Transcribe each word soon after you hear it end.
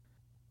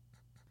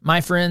My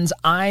friends,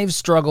 I've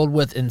struggled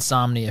with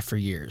insomnia for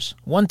years.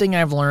 One thing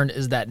I've learned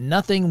is that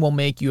nothing will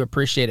make you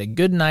appreciate a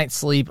good night's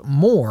sleep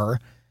more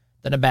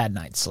than a bad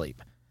night's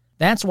sleep.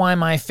 That's why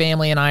my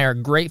family and I are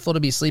grateful to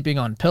be sleeping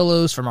on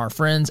pillows from our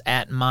friends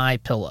at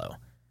MyPillow.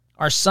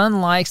 Our son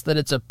likes that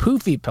it's a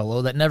poofy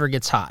pillow that never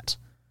gets hot.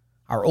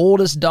 Our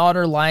oldest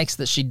daughter likes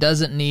that she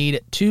doesn't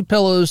need 2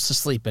 pillows to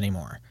sleep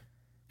anymore.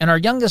 And our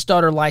youngest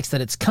daughter likes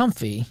that it's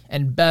comfy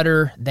and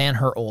better than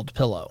her old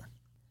pillow.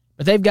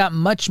 But they've got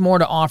much more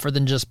to offer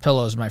than just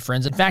pillows, my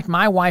friends. In fact,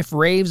 my wife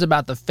raves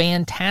about the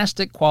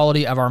fantastic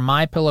quality of our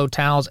MyPillow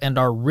towels and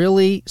our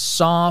really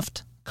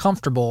soft,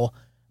 comfortable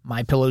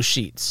MyPillow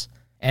sheets.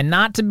 And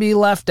not to be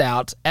left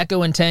out,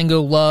 Echo and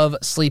Tango love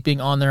sleeping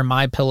on their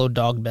MyPillow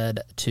dog bed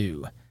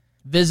too.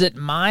 Visit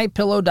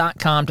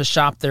MyPillow.com to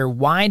shop their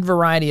wide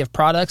variety of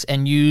products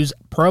and use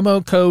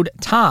promo code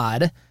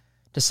TODD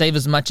to save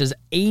as much as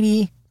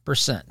 80%.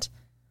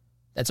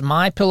 That's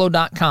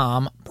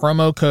MyPillow.com,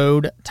 promo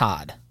code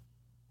TODD.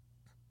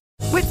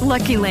 With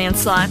Lucky Land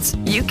Slots,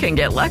 you can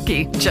get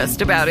lucky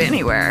just about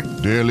anywhere.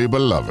 Dearly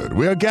beloved,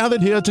 we are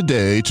gathered here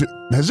today to...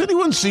 Has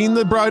anyone seen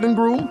the bride and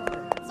groom?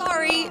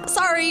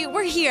 Sorry,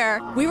 we're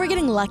here. We were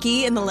getting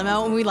lucky in the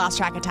limo and we lost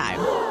track of time.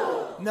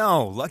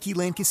 No, Lucky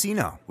Land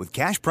Casino, with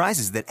cash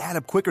prizes that add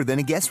up quicker than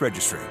a guest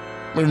registry.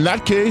 In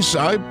that case,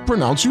 I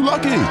pronounce you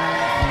lucky.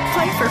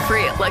 Play for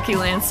free at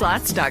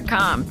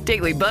LuckyLandSlots.com.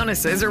 Daily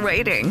bonuses are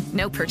waiting.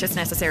 No purchase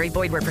necessary.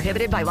 Void where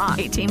prohibited by law.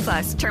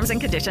 18+. Terms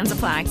and conditions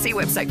apply. See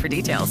website for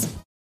details.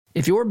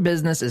 If your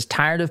business is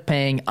tired of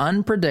paying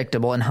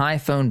unpredictable and high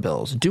phone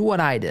bills, do what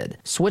I did.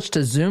 Switch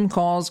to Zoom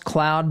Call's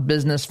cloud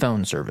business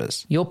phone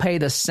service. You'll pay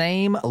the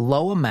same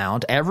low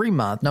amount every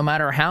month, no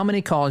matter how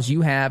many calls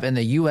you have in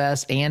the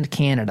U.S. and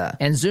Canada.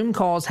 And Zoom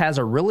Calls has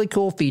a really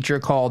cool feature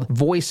called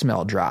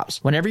voicemail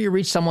drops. Whenever you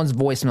reach someone's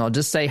voicemail,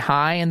 just say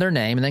hi and their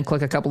name, and then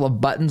click a couple of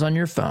buttons on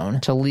your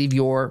phone to leave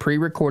your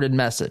pre-recorded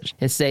message.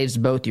 It saves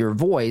both your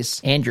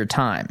voice and your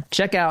time.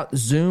 Check out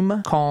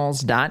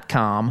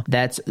ZoomCalls.com.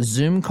 That's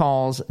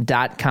ZoomCalls.com.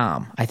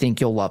 I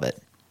think you'll love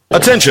it.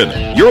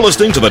 Attention, you're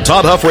listening to the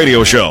Todd Huff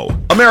Radio Show,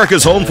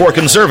 America's home for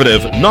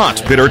conservative,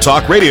 not bitter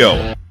talk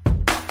radio.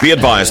 Be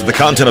advised that the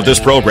content of this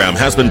program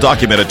has been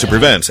documented to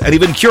prevent and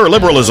even cure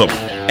liberalism,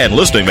 and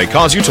listening may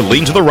cause you to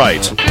lean to the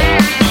right.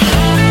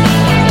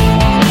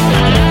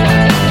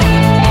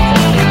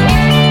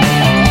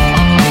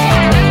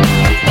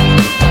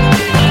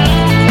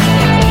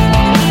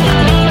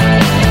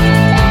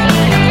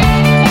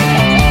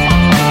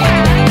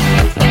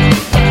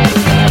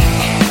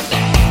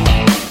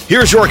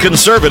 Here's your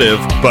conservative,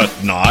 but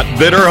not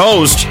bitter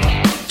host,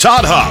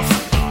 Todd Huff.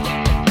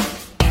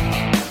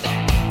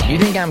 You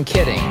think I'm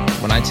kidding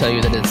when I tell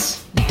you that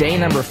it's day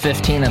number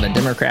 15 of the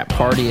Democrat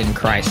Party in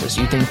crisis?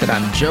 You think that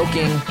I'm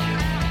joking,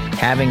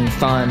 having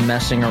fun,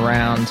 messing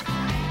around?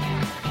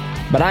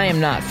 But I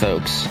am not,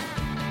 folks.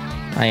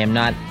 I am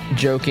not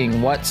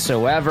joking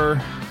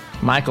whatsoever.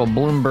 Michael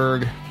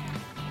Bloomberg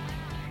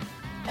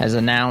has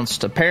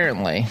announced,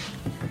 apparently...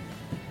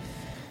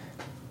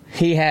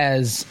 He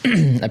has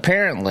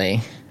apparently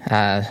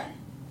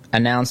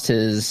announced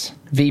his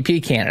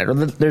VP candidate. Or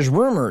there's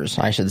rumors,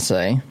 I should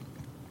say.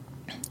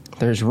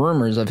 There's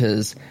rumors of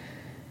his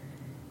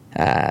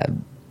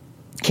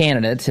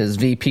candidate, his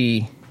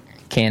VP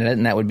candidate,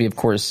 and that would be, of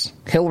course,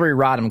 Hillary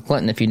Rodham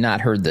Clinton, if you've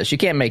not heard this. You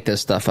can't make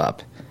this stuff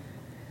up.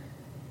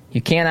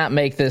 You cannot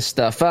make this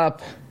stuff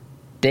up.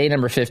 Day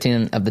number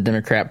 15 of the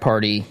Democrat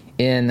Party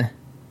in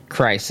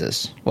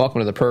crisis. Welcome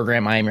to the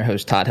program. I am your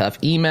host, Todd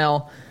Huff.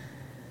 Email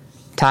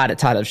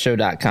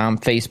Todd@ToddHuffShow.com,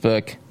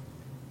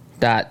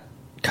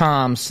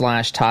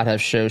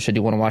 Facebook.com/ToddHuffShow. Should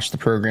you want to watch the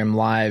program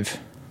live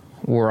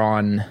or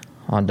on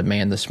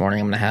demand this morning.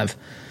 I'm going to have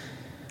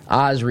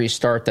Oz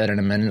restart that in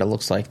a minute. It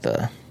looks like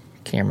the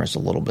camera's a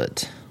little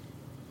bit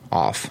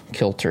off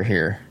kilter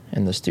here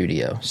in the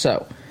studio.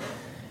 So,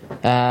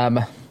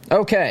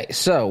 okay,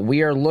 so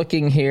we are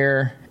looking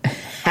here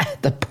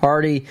at the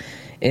party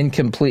in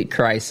complete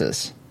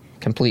crisis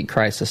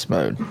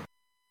mode.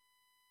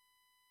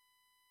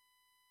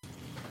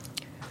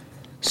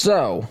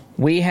 So,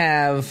 we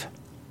have...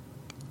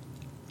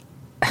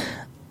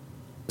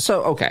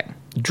 okay.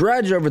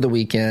 Drudge over the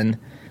weekend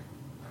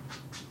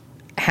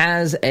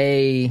has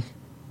a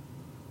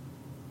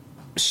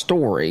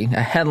story,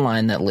 a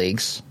headline that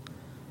leaks.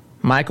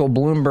 Michael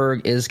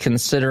Bloomberg is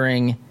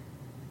considering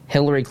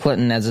Hillary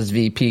Clinton as his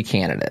VP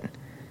candidate.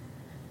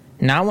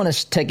 Now, I want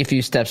to take a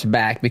few steps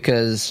back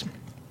because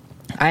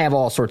I have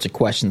all sorts of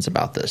questions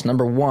about this.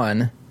 Number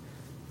one,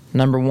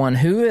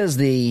 who is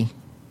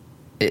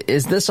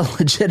is this a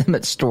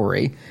legitimate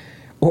story,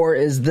 or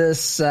is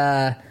this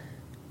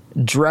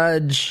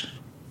Drudge,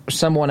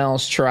 someone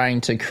else trying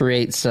to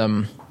create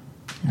some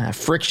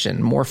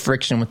more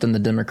friction within the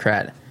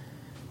Democrat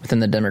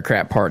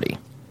Party?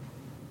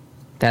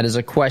 That is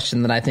a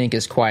question that I think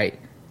is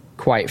quite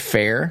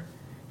fair,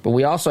 but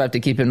we also have to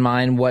keep in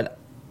mind what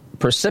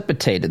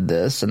precipitated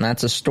this, and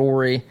that's a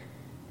story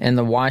in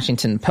the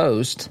Washington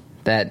Post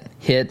that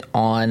hit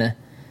on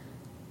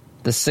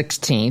the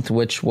 16th,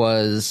 which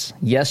was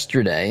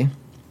yesterday,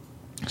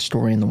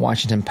 Story in the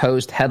Washington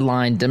Post.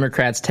 Headline,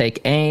 Democrats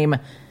take aim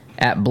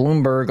at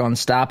Bloomberg on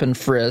stop and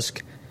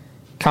frisk,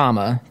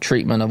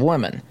 treatment of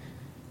women.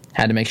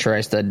 Had to make sure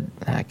I said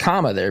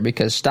comma there,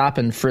 because stop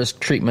and frisk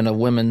treatment of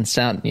women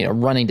sound,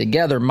 running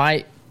together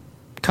might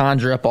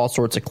conjure up all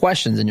sorts of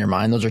questions in your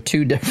mind. Those are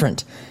two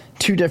different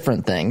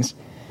things.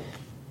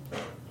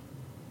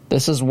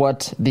 This is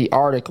what the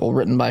article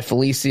written by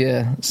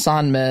Felicia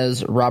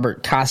Sanmez,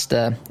 Robert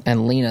Costa,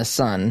 and Lena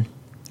Sun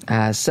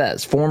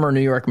says. Former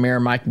New York Mayor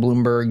Mike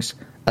Bloomberg's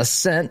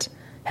ascent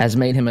has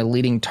made him a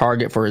leading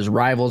target for his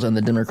rivals in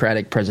the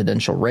Democratic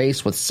presidential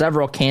race, with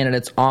several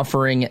candidates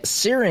offering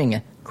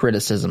searing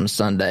criticism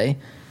Sunday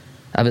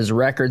of his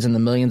records and the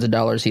millions of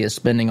dollars he is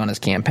spending on his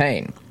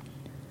campaign.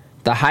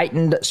 The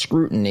heightened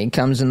scrutiny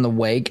comes in the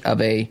wake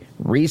of a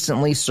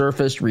recently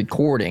surfaced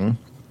recording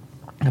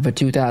of a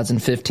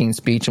 2015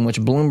 speech in which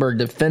Bloomberg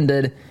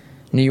defended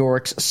New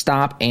York's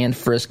stop and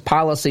frisk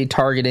policy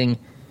targeting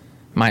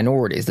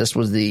minorities. This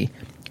was the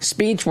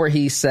speech where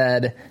he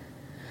said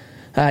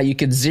you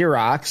could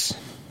Xerox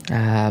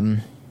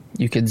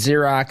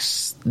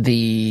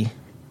the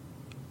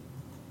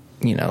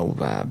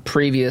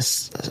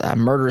previous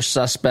murder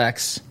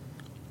suspects'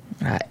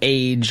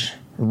 age,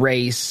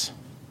 race,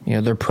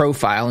 their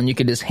profile, and you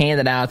could just hand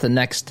it out at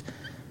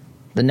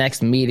the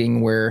next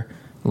meeting where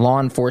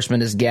law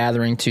enforcement is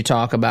gathering to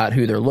talk about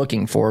who they're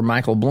looking for.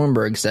 Michael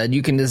Bloomberg said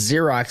you can just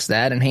Xerox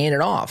that and hand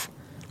it off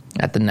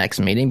at the next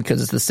meeting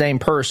because it's the same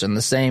person,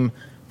 the same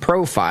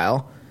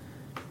profile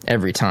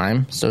every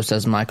time. So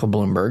says Michael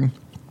Bloomberg.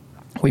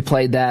 We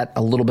played that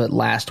a little bit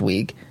last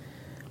week.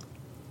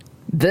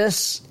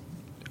 This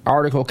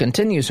article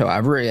continues,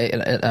 however.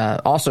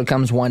 It also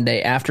comes one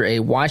day after a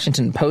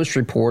Washington Post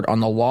report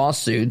on the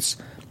lawsuits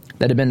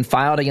that have been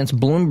filed against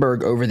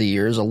Bloomberg over the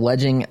years,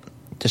 alleging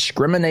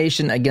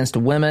discrimination against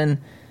women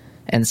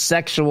and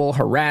sexual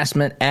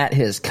harassment at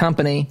his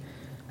company.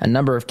 A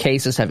number of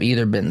cases have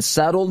either been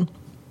settled,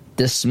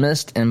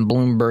 dismissed in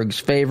Bloomberg's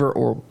favor,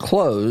 or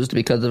closed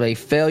because of a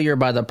failure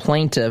by the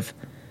plaintiff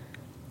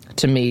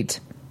to meet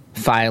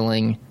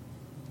filing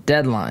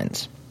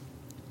deadlines.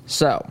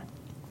 So,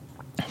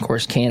 of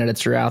course,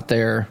 candidates are out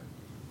there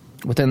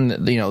within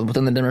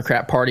the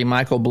Democrat Party.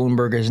 Michael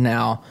Bloomberg is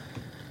now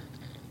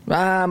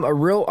a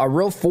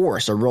real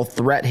force, a real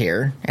threat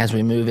here as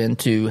we move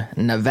into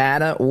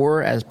Nevada,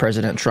 or as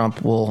President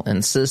Trump will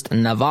insist,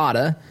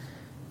 Nevada,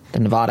 the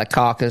Nevada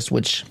caucus,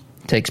 which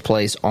takes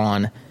place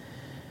on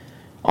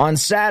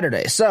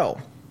Saturday.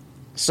 So,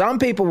 some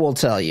people will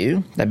tell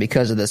you that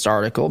because of this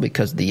article,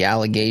 because of the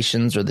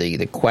allegations or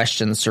the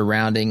questions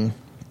surrounding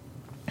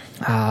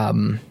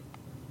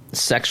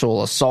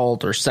sexual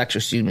assault or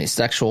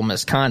sexual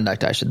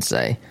misconduct, I should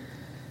say,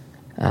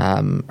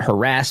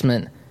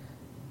 harassment,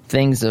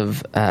 things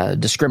of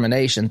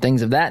discrimination,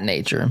 things of that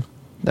nature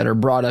that are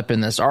brought up in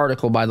this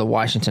article by the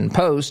Washington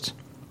Post.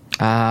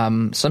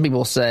 Some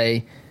people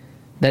say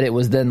that it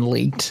was then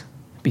leaked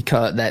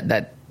because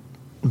that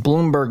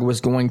Bloomberg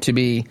was going to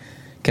be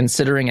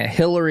considering a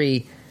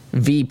Hillary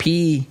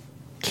VP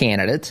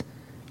candidate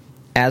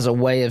as a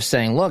way of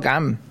saying, look,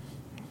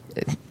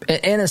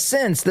 in a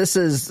sense, this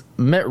is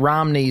Mitt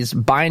Romney's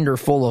binder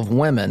full of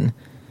women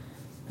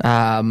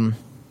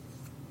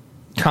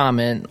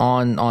comment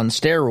on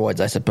steroids,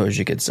 I suppose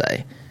you could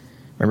say.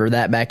 Remember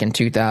that back in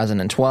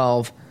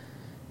 2012,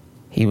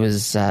 he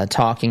was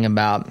talking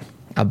about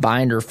a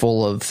binder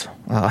full of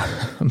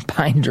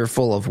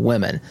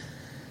women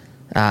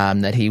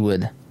that he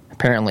would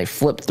apparently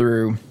flip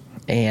through,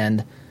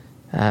 and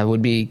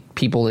would be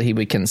people that he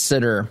would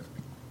consider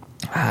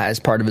as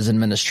part of his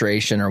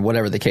administration or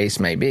whatever the case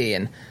may be.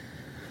 And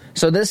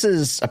so this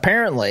is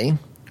apparently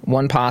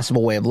one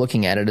possible way of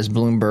looking at it, is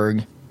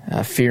Bloomberg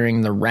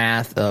fearing the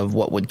wrath of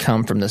what would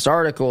come from this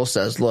article,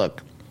 says,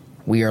 look,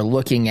 we are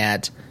looking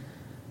at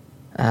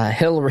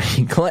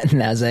Hillary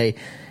Clinton as a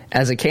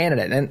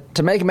candidate. And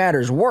to make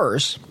matters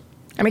worse,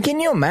 I mean, can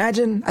you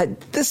imagine?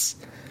 This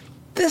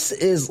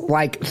is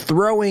like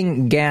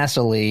throwing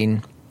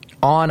gasoline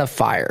on a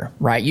fire,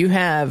 right? You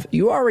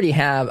already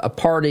have a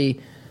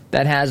party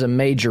that has a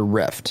major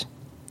rift,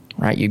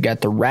 right? You've got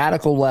the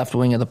radical left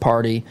wing of the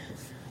party.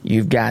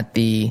 You've got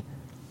the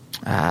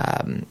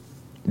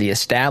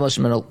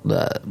establishment,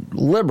 the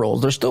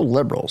liberals. They're still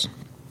liberals.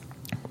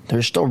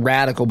 They're still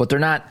radical, but they're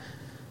not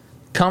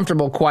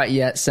comfortable quite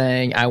yet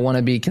saying, I want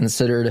to be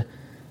considered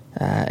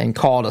and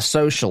called a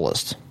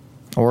socialist.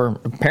 Or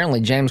apparently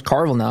James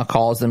Carville now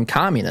calls them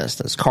communists.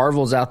 As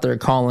Carville's out there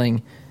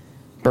calling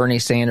Bernie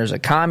Sanders a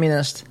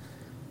communist.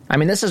 I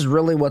mean, this is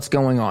really what's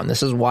going on.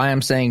 This is why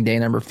I'm saying day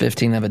number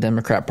 15 of a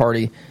Democrat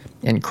Party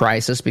in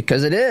crisis,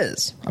 because it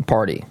is a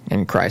party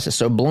in crisis.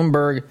 So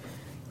Bloomberg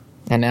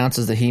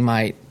announces that he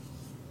might,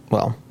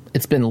 well,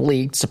 it's been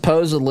leaked,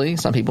 supposedly.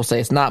 Some people say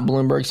it's not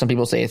Bloomberg. Some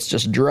people say it's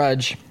just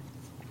Drudge,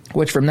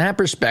 which from that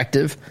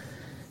perspective,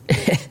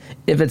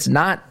 if it's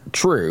not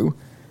true,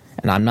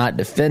 and I'm not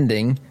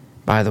defending,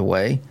 by the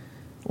way,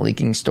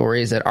 leaking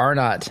stories that are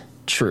not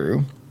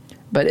true,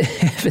 but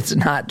if it's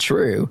not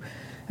true,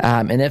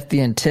 and if the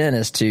intent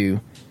is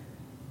to,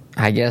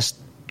 I guess,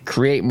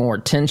 create more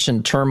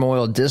tension,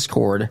 turmoil,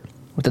 discord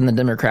within the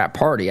Democrat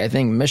Party, I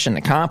think mission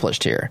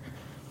accomplished here.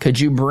 Could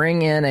you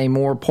bring in a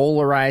more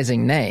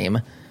polarizing name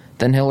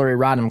than Hillary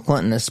Rodham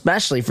Clinton,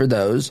 especially for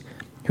those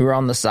who are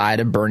on the side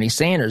of Bernie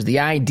Sanders? The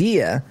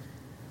idea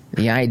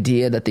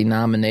that the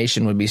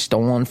nomination would be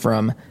stolen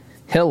from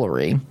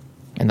Hillary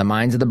in the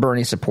minds of the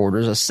Bernie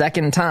supporters a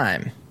second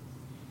time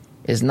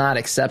is not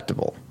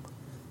acceptable.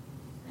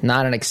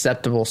 Not an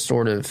acceptable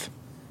sort of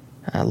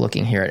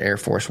looking here at Air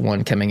Force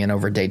One coming in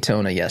over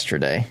Daytona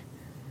yesterday.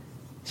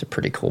 It's a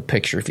pretty cool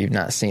picture if you've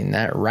not seen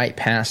that. Right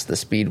past the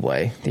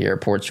Speedway. The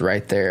airport's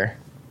right there.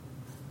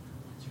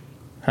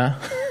 Huh?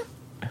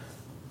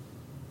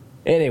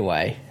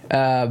 Anyway,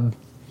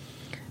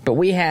 but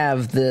we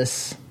have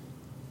this...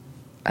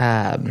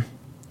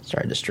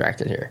 sorry,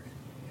 distracted here.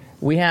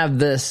 We have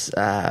this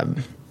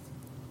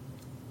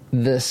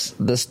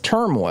this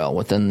turmoil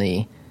within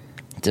the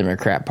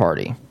Democrat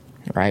Party,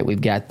 right?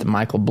 We've got the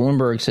Michael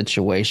Bloomberg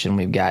situation.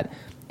 We've got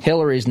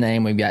Hillary's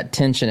name. We've got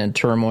tension and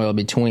turmoil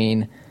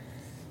between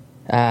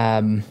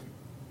the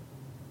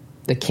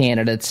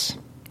candidates,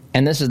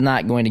 and this is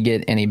not going to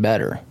get any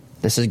better.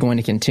 This is going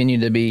to continue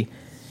to be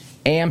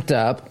amped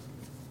up,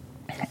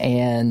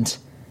 and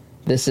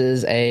this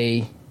is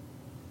a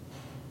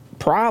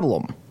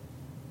problem,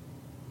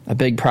 a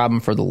big problem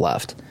for the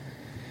left.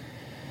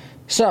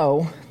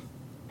 So,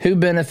 who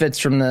benefits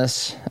from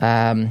this?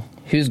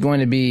 Who's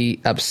going to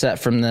be upset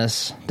from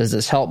this? Does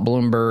this help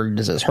Bloomberg?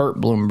 Does this hurt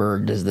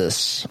Bloomberg? Does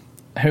this...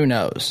 Who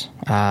knows?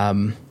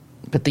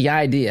 But the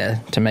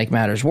idea, to make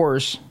matters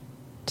worse,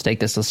 to take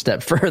this a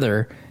step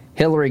further,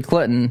 Hillary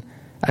Clinton,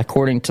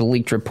 according to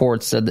leaked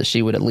reports, said that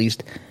she would at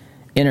least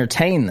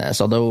entertain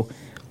this, although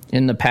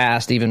in the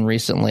past, even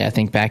recently, I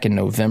think back in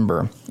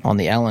November on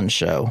the Ellen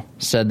show,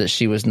 said that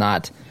she was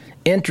not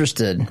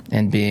interested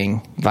in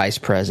being vice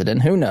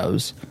president. Who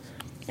knows?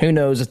 Who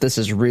knows if this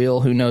is real?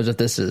 Who knows if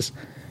this is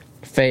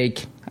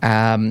fake?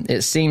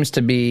 It seems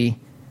to be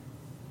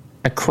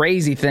a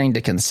crazy thing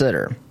to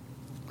consider.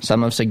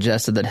 Some have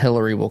suggested that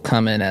Hillary will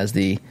come in as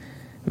the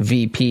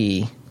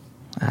VP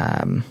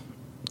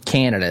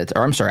candidate,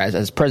 or I'm sorry,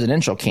 as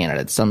presidential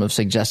candidate. Some have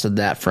suggested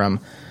that from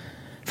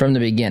the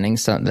beginning,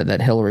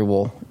 that Hillary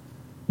will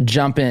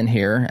jump in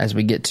here as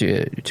we get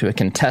to a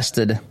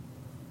contested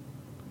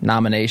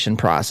nomination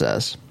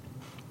process.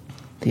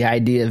 The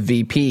idea of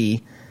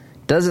VP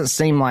doesn't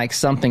seem like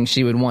something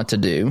she would want to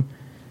do,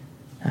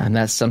 and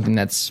that's something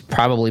that's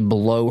probably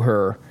below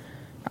her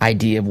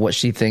idea of what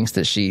she thinks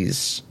that she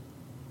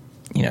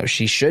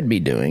should be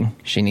doing.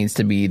 She needs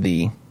to be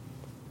the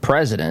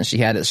president. She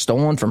had it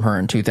stolen from her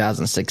in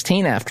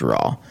 2016, after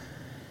all.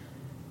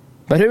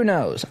 But who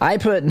knows? I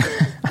put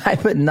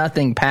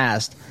nothing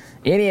past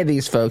any of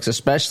these folks,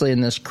 especially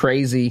in this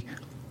crazy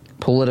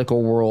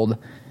political world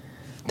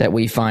that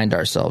we find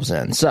ourselves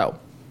in. So,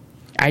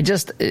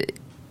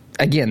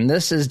 again,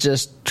 this is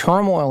just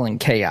turmoil and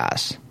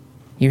chaos.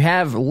 You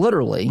have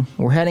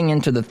we're heading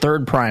into the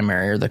third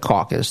primary, or the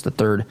caucus, the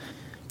third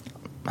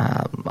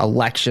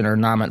election or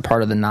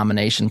part of the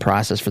nomination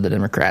process for the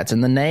Democrats.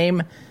 And the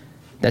name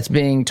that's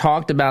being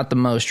talked about the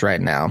most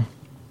right now,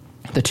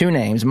 the two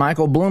names,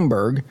 Michael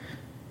Bloomberg,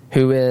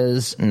 who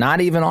is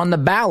not even on the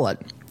ballot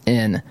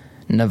in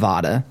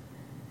Nevada,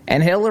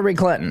 and Hillary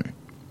Clinton,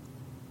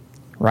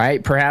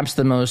 right? Perhaps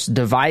the most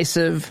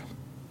divisive,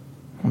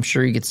 I'm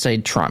sure you could say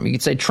Trump. You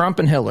could say Trump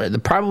and Hillary,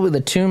 probably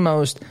the two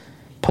most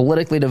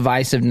politically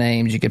divisive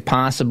names you could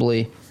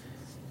possibly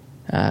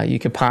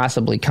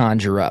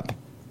conjure up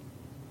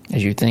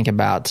as you think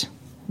about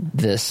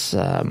this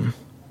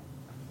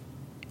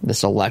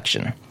this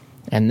election.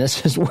 And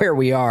this is where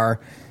we are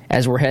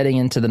as we're heading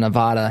into the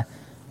Nevada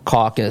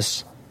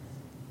caucus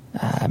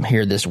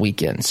here this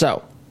weekend.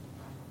 So,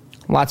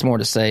 lots more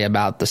to say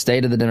about the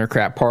state of the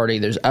Democrat Party.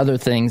 There's other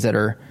things that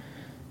are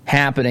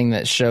happening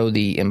that show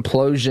the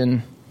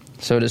implosion,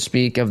 so to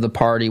speak, of the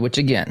party, which,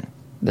 again,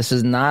 this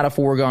is not a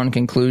foregone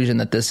conclusion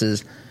that this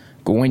is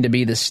going to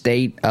be the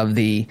state of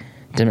the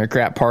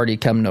Democrat Party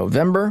come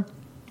November.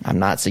 I'm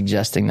not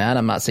suggesting that.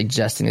 I'm not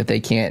suggesting that they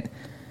can't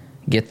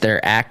get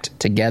their act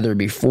together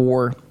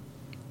before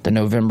the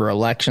November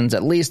elections,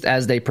 at least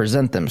as they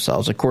present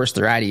themselves. Of course,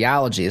 their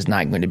ideology is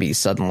not going to be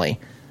suddenly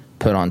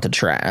put onto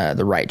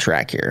the right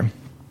track here.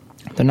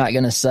 They're not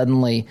going to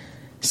suddenly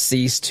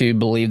cease to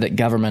believe that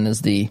government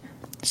is the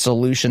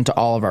solution to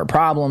all of our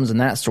problems and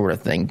that sort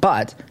of thing.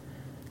 But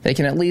they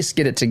can at least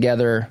get it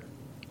together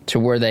to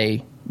where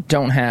they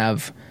don't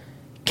have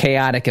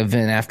chaotic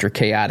event after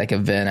chaotic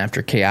event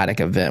after chaotic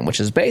event, which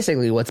is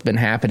basically what's been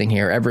happening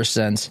here ever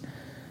since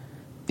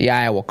the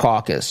Iowa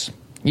caucus.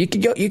 You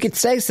could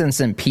say since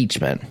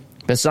impeachment,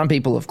 but some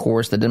people, of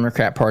course, the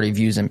Democrat Party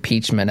views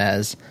impeachment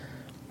as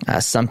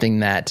something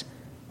that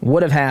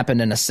would have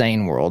happened in a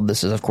sane world.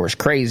 This is, of course,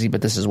 crazy,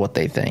 but this is what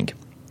they think.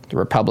 The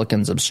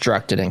Republicans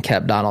obstructed and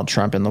kept Donald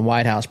Trump in the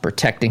White House,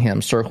 protecting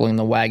him, circling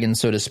the wagon,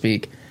 so to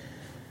speak.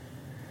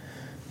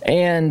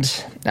 And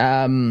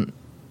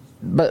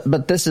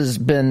but this has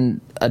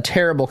been a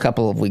terrible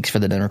couple of weeks for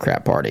the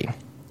Democrat Party.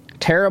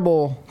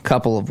 Terrible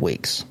couple of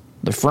weeks.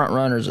 The front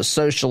runners, the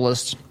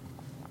socialists,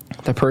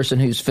 the person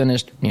who's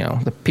finished,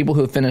 the people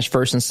who have finished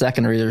first and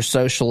second are either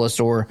socialists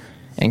or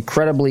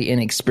incredibly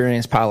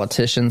inexperienced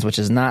politicians, which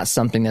is not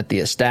something that the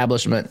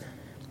establishment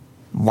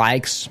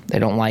likes. They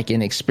don't like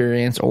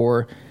inexperience,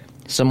 or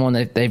someone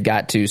that they've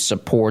got to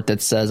support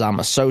that says, I'm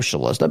a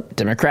socialist, a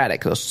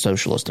Democratic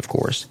socialist, of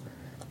course.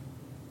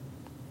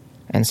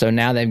 And so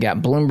now they've got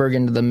Bloomberg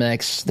into the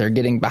mix. They're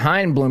getting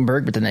behind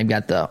Bloomberg, but then they've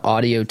got the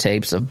audio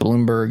tapes of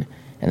Bloomberg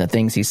and the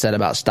things he said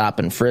about stop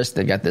and frisk.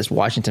 They've got this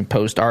Washington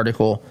Post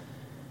article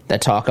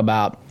that talk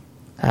about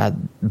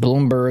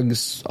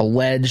Bloomberg's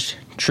alleged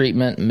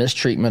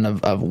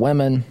mistreatment of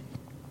women,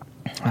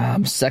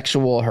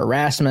 sexual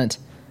harassment,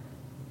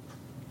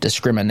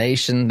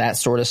 discrimination, that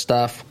sort of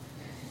stuff.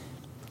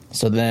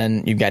 So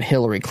then you've got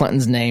Hillary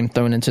Clinton's name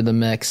thrown into the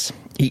mix,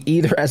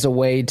 either as a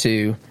way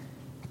to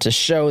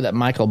show that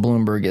Michael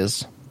Bloomberg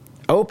is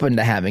open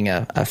to having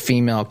a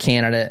female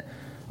candidate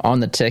on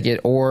the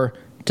ticket, or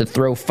to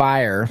throw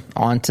fire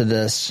onto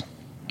this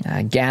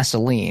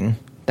gasoline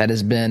that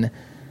has been,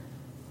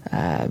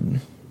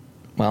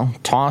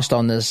 tossed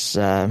on this.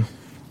 The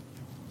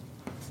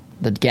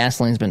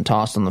gasoline's been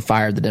tossed on the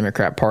fire of the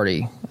Democrat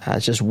Party.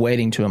 It's just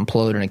waiting to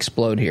implode and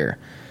explode here.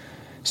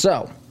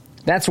 So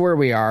that's where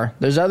we are.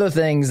 There's other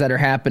things that are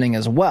happening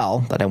as well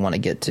that I want to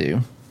get to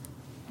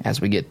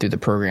as we get through the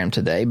program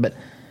today, but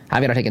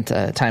I've got to take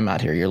a time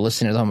out here. You're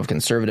listening to the home of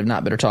conservative,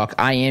 not bitter talk.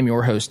 I am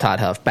your host, Todd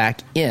Huff.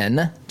 Back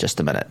in just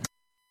a minute.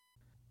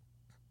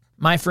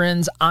 My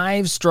friends,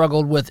 I've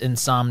struggled with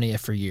insomnia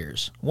for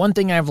years. One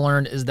thing I've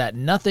learned is that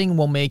nothing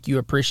will make you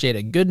appreciate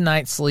a good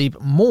night's sleep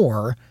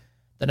more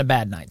than a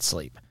bad night's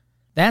sleep.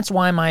 That's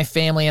why my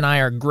family and I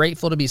are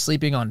grateful to be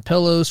sleeping on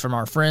pillows from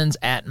our friends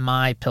at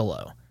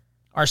MyPillow.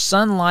 Our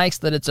son likes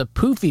that it's a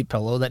poofy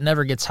pillow that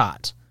never gets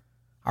hot.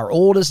 Our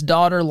oldest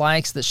daughter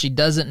likes that she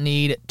doesn't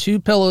need 2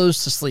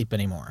 pillows to sleep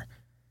anymore.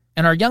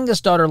 And our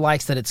youngest daughter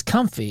likes that it's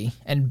comfy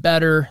and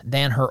better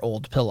than her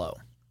old pillow.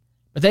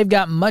 But they've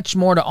got much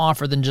more to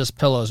offer than just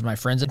pillows, my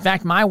friends. In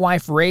fact, my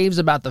wife raves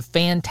about the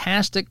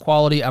fantastic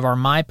quality of our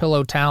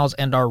MyPillow towels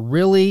and our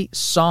really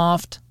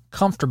soft,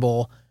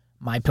 comfortable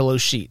MyPillow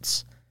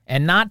sheets.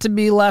 And not to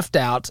be left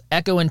out,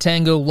 Echo and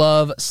Tango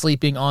love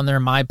sleeping on their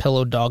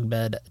MyPillow dog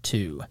bed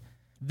too.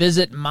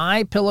 Visit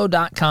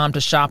MyPillow.com to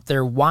shop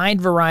their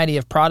wide variety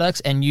of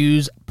products and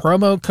use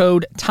promo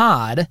code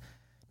TODD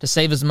to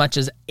save as much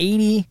as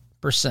 80%.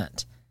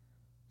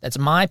 That's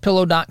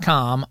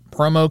MyPillow.com,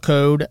 promo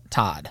code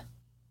TODD.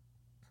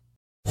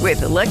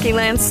 With the Lucky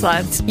Land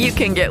Slots, you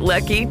can get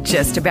lucky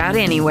just about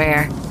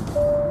anywhere.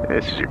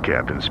 This is your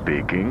captain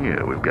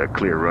speaking. We've got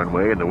clear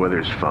runway and the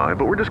weather's fine,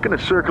 but we're just going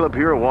to circle up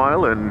here a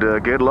while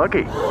and get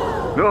lucky.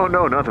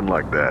 No, nothing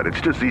like that. It's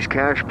just these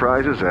cash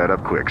prizes add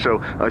up quick. So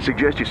I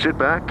suggest you sit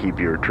back, keep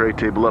your tray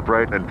table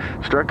upright, and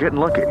start getting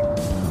lucky.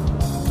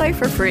 Play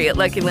for free at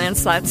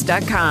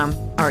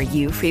LuckyLandSlots.com. Are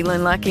you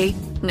feeling lucky?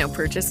 No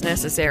purchase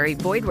necessary.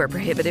 Void where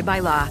prohibited by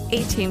law.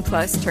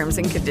 18+ terms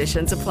and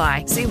conditions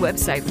apply. See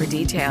website for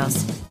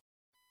details.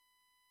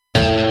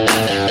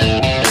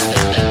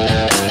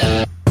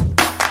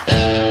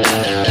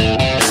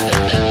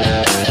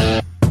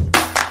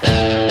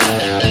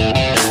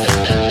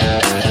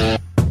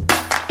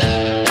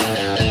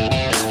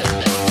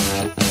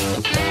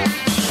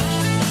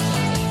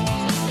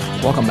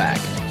 Welcome back.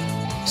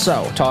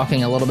 So,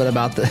 talking a little bit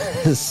about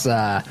this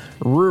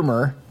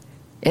rumor,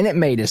 and it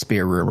may just be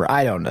a rumor,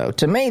 I don't know.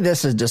 To me,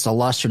 this is just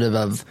illustrative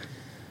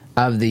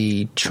of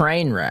the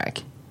train wreck,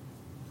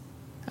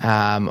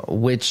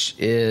 which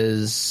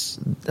is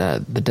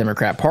the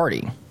Democrat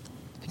Party.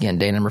 Again,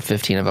 day number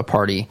 15 of a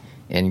party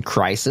in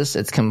crisis.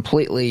 It's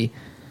completely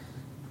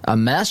a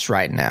mess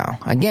right now.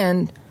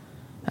 Again,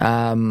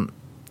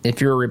 if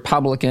you're a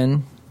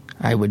Republican,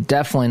 I would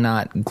definitely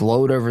not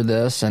gloat over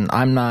this, and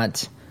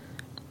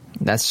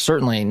that's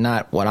certainly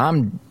not what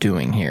I'm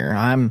doing here.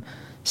 I'm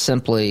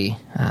simply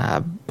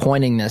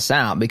pointing this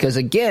out because,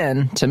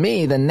 again, to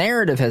me, the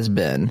narrative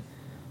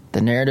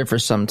for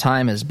some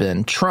time has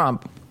been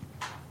Trump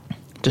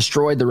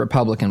destroyed the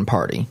Republican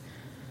Party.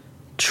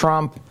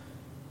 Trump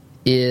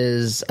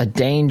is a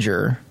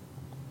danger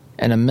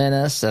and a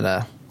menace and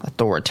an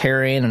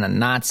authoritarian and a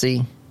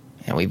Nazi,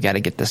 and we've got to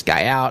get this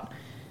guy out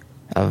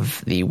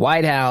of the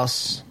White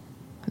House.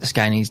 This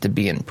guy needs to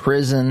be in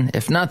prison.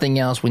 If nothing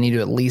else, we need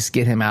to at least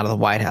get him out of the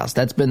White House.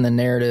 That's been the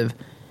narrative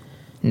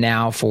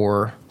now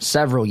for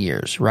several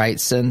years, right?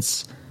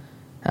 Since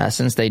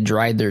they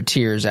dried their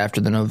tears after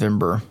the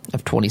November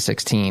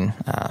 2016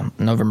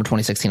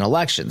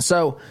 election.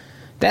 So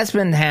that's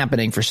been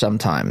happening for some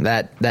time,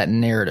 that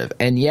narrative.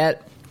 And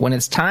yet, when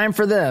it's time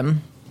for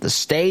them, the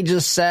stage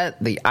is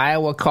set, the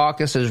Iowa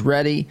caucus is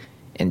ready,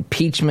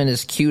 impeachment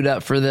is queued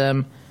up for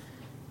them.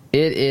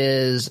 It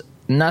is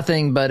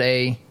nothing but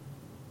a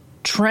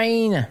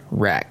train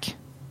wreck.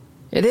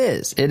 It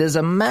is. It is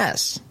a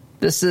mess.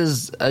 This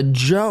is a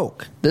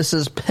joke. This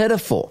is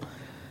pitiful.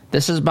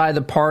 This is by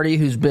the party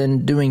who's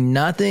been doing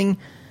nothing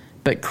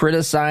but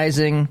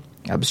criticizing,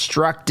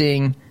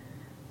 obstructing,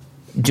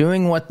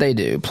 doing what they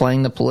do,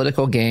 playing the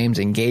political games,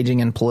 engaging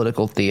in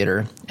political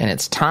theater, and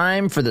it's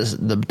time for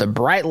the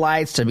bright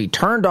lights to be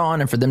turned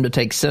on and for them to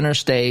take center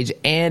stage,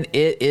 and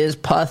it is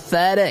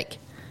pathetic.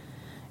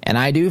 And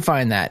I do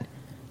find that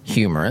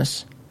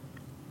humorous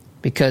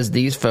because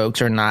these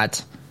folks are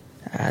not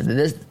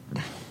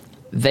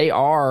they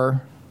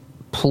are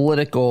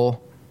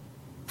political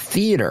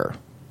theater.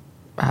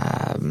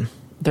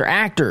 They're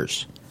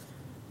actors.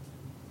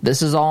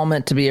 This is all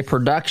meant to be a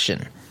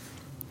production.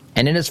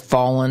 And it has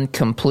fallen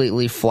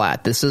completely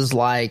flat. This is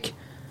like,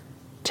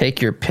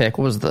 take your pick.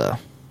 What was the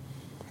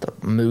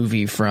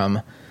movie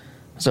from,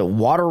 was it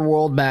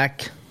Waterworld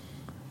back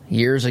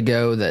years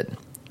ago that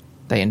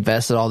they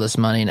invested all this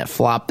money and it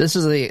flopped? This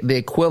is the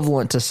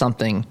equivalent to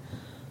something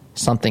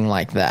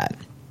like that.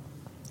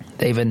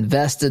 They've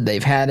invested,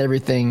 they've had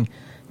everything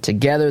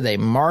together, they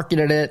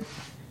marketed it,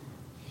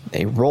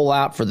 they roll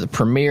out for the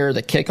premiere,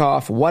 the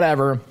kickoff,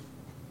 whatever,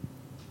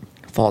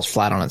 falls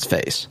flat on its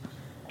face.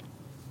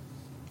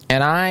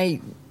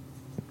 And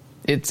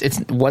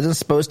it wasn't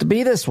supposed to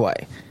be this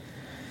way.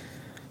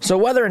 So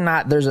whether or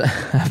not there's a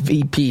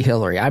VP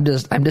Hillary, I'm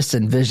just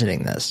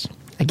envisioning this.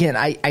 Again,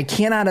 I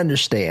cannot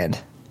understand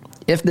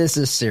if this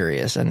is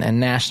serious.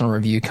 And National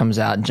Review comes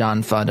out,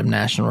 John Fund of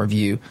National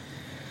Review,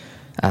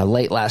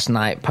 late last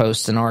night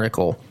posts an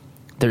article.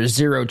 There's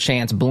zero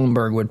chance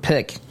Bloomberg would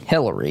pick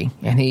Hillary.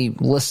 And he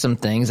lists some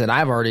things that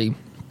I've already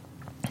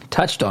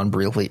touched on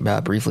briefly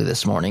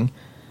this morning.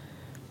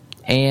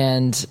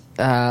 And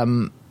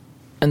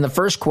the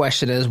first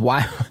question is,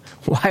 why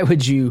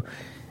would you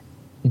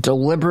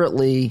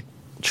deliberately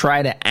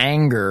try to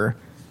anger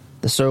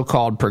the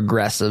so-called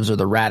progressives, or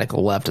the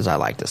radical left, as I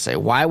like to say?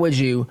 Why would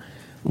you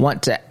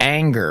want to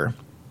anger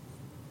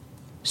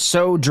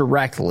so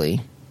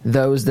directly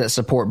those that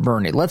support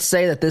Bernie? Let's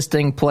say that this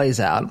thing plays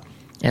out,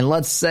 and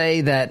let's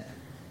say that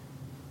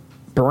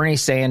Bernie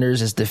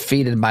Sanders is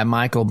defeated by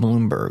Michael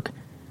Bloomberg.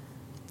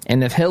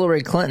 And if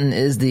Hillary Clinton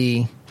is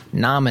the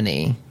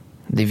nominee,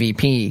 the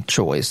VP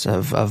choice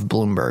of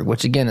Bloomberg,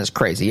 which again is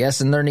crazy.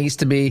 Yes, and there needs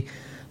to be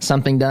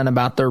something done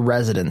about their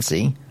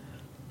residency.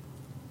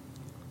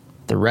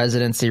 The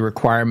residency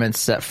requirements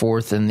set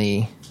forth in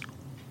the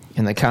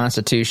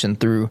Constitution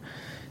through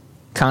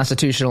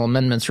constitutional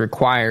amendments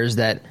requires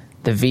that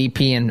the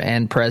VP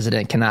and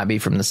president cannot be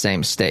from the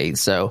same state.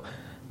 So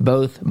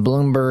both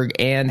Bloomberg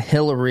and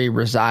Hillary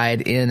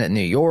reside in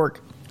New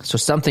York, so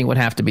something would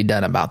have to be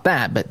done about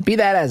that. But be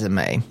that as it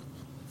may,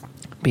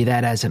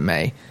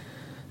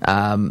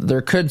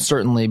 there could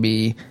certainly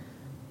be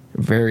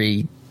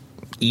very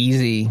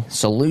easy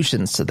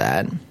solutions to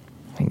that.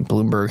 I think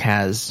Bloomberg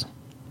has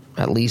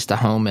at least a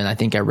home in, I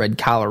think I read,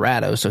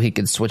 Colorado, so he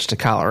could switch to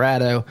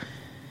Colorado,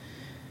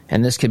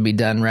 and this could be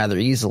done rather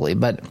easily.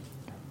 But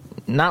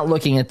not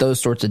looking at those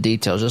sorts of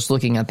details, just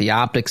looking at the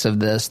optics of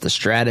this, the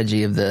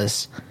strategy of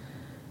this.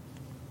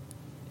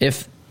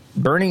 If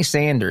Bernie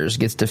Sanders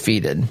gets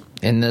defeated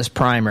in this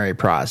primary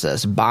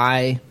process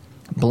by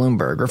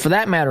Bloomberg, or for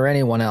that matter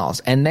anyone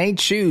else, and they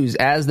choose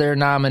as their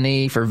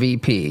nominee for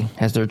VP,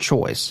 as their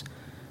choice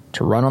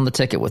to run on the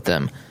ticket with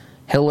them,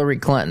 Hillary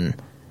Clinton,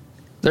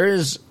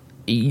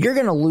 you're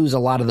going to lose a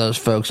lot of those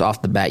folks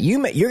off the bat. You're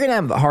going to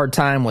have a hard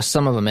time with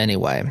some of them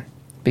anyway,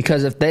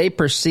 because if they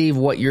perceive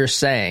what you're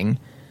saying,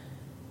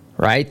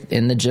 right,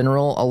 in the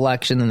general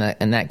election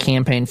and that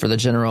campaign for the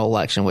general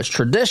election, which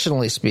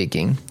traditionally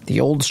speaking,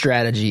 the old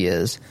strategy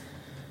is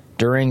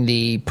during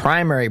the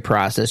primary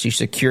process, you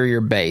secure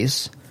your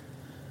base.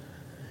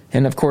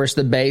 And, of course,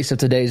 the base of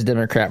today's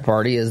Democrat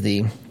Party is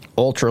the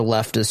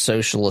ultra-leftist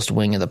socialist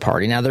wing of the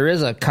party. Now, there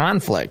is a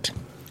conflict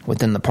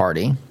within the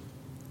party,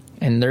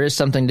 and there is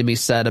something to be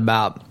said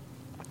about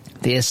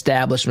the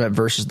establishment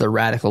versus the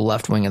radical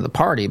left wing of the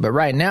party. But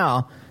right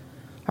now,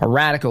 a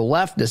radical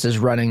leftist is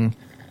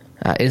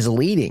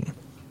leading.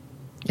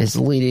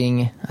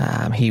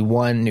 He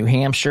won New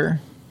Hampshire.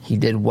 He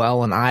did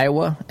well in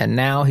Iowa. And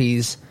now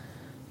he's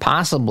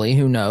possibly,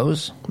 who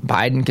knows,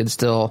 Biden could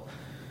still...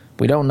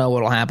 We don't know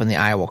what will happen in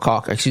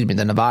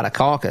the Nevada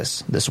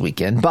caucus this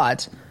weekend,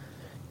 but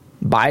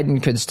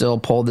Biden could still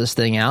pull this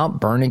thing out.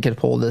 Bernie could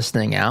pull this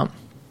thing out.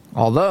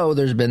 Although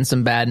there's been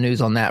some bad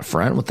news on that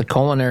front with the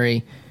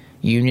culinary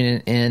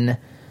union in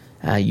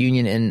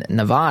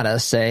Nevada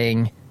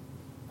saying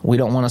we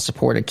don't want to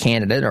support a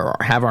candidate or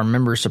have our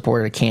members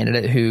support a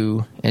candidate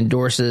who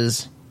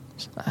endorses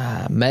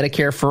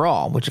Medicare for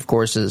all, which of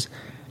course is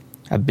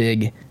a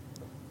big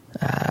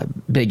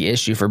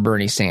issue for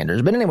Bernie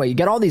Sanders. But anyway, you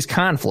got all these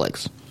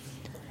conflicts,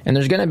 and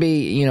there's going to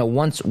be,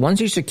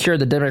 once you secure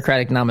the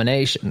Democratic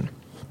nomination,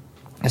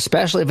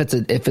 especially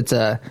if it's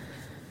a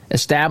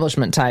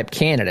establishment type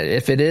candidate,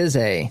 if it is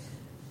a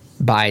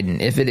Biden,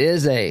 if it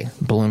is a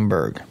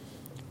Bloomberg,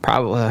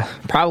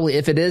 probably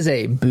if it is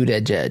a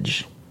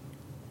Buttigieg,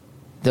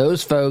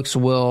 those folks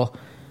will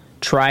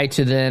try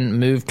to then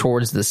move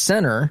towards the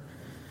center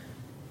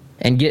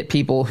and get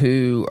people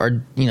who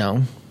are,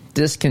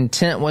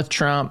 discontent with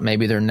Trump.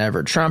 Maybe they're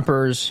never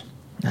Trumpers.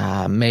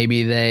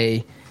 Maybe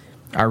they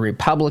are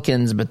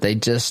Republicans, but they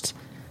just,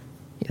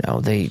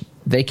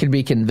 they could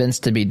be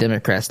convinced to be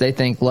Democrats. They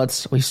think,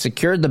 we've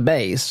secured the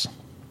base.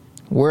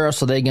 Where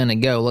else are they going to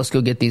go? Let's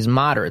go get these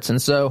moderates.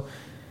 And so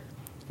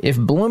if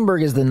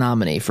Bloomberg is the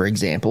nominee, for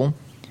example,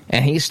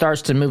 and he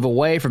starts to move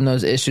away from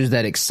those issues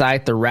that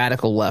excite the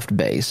radical left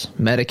base,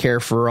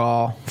 Medicare for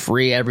all,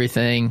 free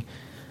everything,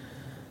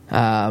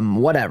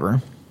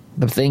 whatever,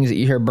 the things that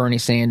you hear Bernie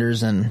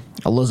Sanders and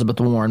Elizabeth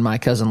Warren, my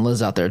cousin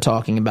Liz, out there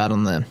talking about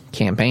on the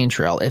campaign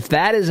trail, if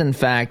that is in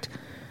fact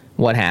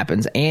what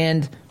happens,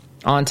 and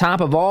on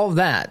top of all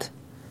that,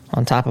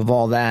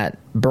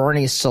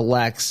 Bernie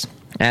selects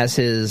as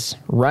his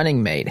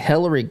running mate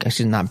Bloomberg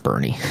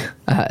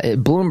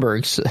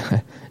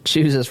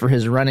chooses for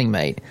his running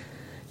mate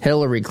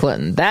Hillary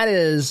Clinton.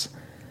 That's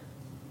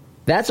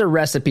a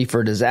recipe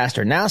for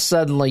disaster. Now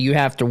suddenly you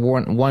have to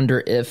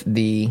wonder if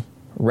the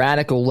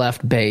radical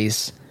left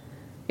base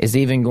is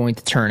even going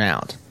to turn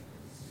out.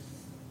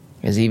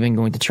 For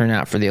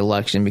the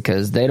election,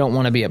 because they don't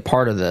want to be a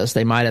part of this.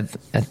 They might have,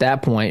 at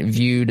that point,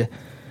 viewed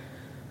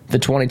the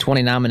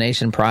 2020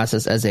 nomination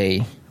process as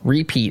a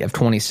repeat of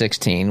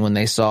 2016 when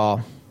they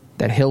saw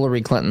that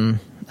Hillary Clinton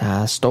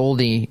stole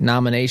the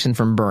nomination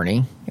from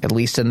Bernie, at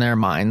least in their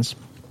minds.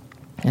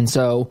 And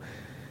so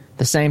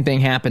the same thing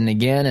happened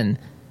again, and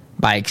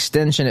by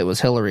extension it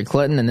was Hillary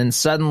Clinton. And then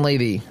suddenly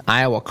the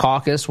Iowa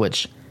caucus,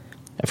 which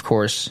of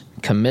course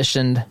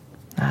commissioned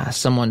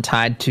someone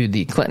tied to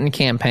the Clinton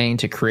campaign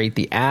to create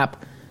the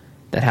app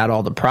that had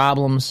all the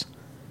problems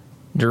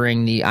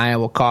during the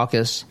Iowa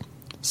caucus,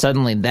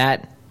 suddenly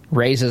that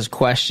raises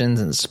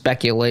questions and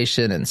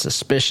speculation and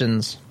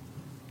suspicions.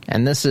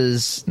 And this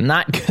is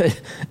not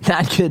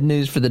good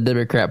news for the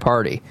Democrat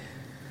Party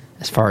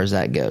as far as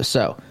that goes.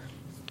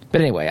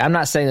 But anyway, I'm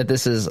not saying that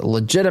this is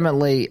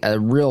legitimately a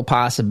real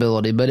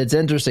possibility, but it's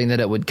interesting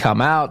that it would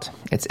come out.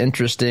 It's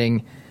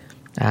interesting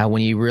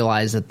when you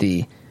realize that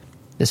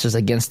this is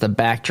against the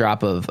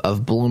backdrop of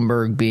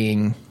Bloomberg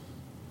being,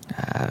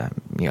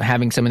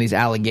 having some of these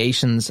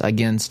allegations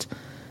against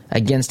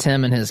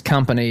him and his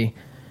company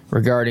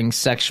regarding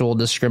sexual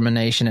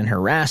discrimination and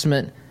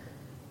harassment.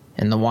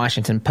 In the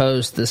Washington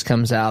Post, this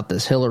comes out,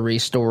 this Hillary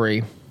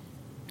story,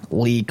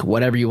 leak,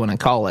 whatever you want to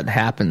call it,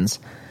 happens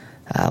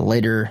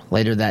later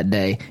that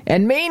day.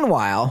 And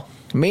meanwhile,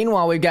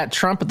 we've got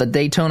Trump at the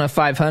Daytona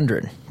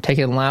 500,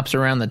 taking laps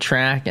around the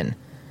track and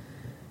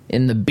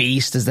in the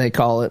beast, as they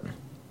call it,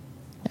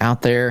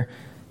 out there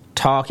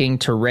talking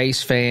to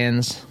race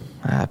fans,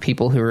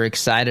 people who are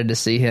excited to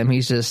see him.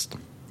 He's just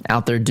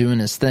out there doing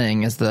his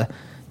thing as the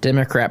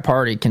Democrat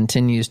Party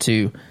continues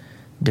to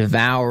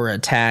devour,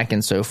 attack,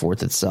 and so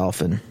forth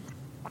itself. And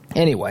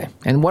anyway,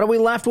 and what are we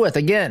left with?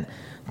 Again,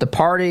 the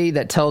party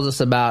that tells us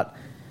about,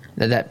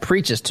 that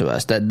preaches to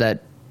us,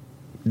 that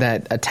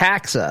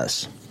attacks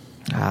us,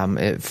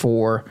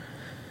 for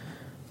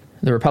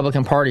the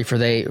Republican Party, for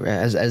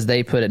as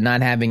they put it,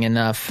 not having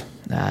enough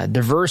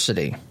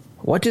diversity.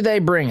 What do they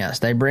bring us?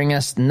 They bring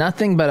us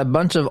nothing but a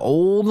bunch of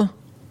old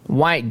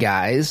white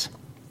guys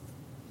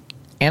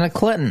and a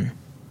Clinton.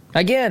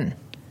 Again,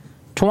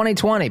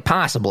 2020,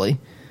 possibly,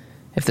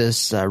 if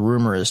this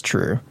rumor is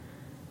true.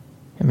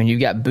 I mean,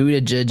 you've got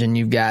Buttigieg and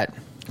you've got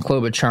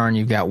Klobuchar and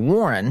you've got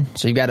Warren,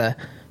 so you've got a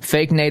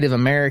fake Native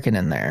American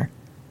in there.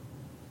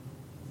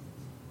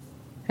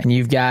 And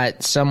you've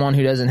got someone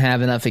who doesn't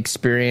have enough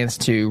experience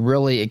to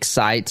really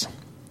excite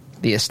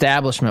the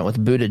establishment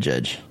with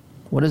Buttigieg.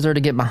 What is there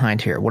to get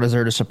behind here? What is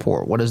there to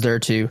support? What is there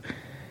to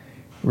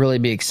really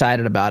be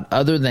excited about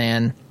other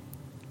than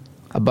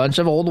a bunch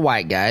of old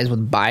white guys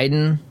with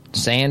Biden,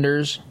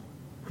 Sanders,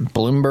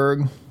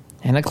 Bloomberg,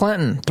 and a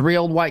Clinton? 3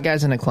 old white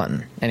guys and a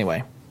Clinton.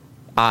 Anyway,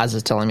 Oz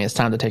is telling me it's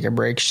time to take a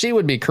break. She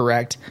would be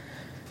correct.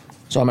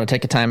 So I'm going to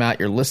take a time out.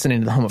 You're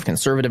listening to the home of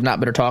conservative, not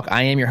bitter talk.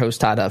 I am your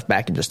host, Todd Huff.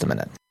 Back in just a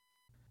minute.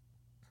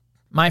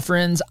 My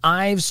friends,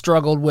 I've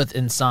struggled with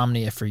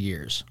insomnia for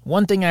years.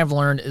 One thing I've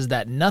learned is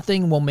that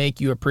nothing will make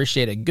you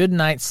appreciate a good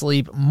night's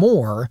sleep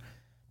more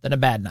than a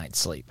bad night's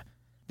sleep.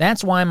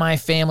 That's why my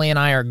family and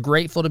I are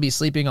grateful to be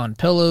sleeping on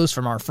pillows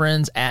from our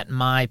friends at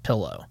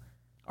MyPillow.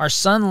 Our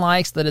son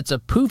likes that it's a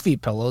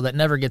poofy pillow that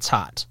never gets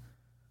hot.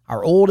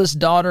 Our oldest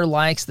daughter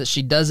likes that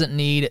she doesn't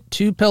need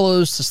 2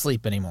 pillows to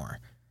sleep anymore.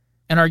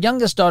 And our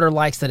youngest daughter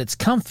likes that it's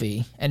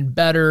comfy and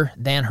better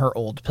than her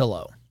old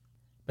pillow.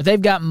 But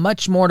they've got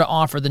much more to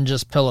offer than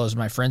just pillows,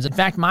 my friends. In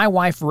fact, my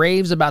wife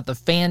raves about the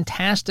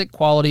fantastic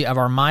quality of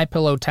our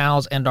MyPillow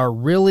towels and our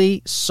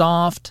really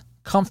soft,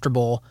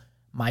 comfortable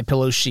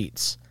MyPillow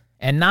sheets.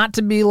 And not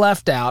to be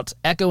left out,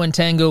 Echo and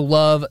Tango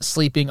love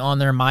sleeping on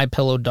their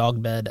MyPillow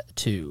dog bed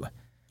too.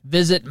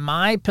 Visit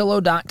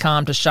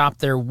MyPillow.com to shop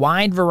their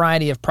wide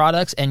variety of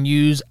products and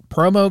use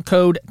promo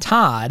code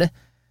TODD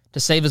to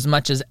save as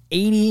much as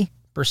 80%.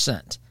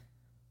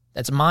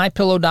 That's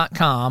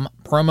MyPillow.com,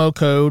 promo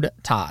code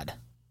TODD.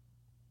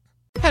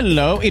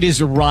 Hello, it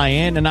is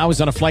Ryan, and I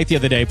was on a flight the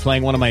other day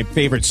playing one of my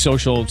favorite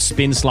social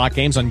spin slot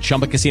games on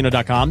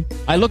ChumbaCasino.com.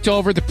 I looked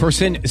over at the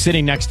person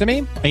sitting next to me,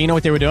 and you know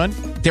what they were doing?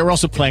 They were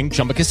also playing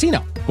Chumba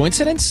Casino.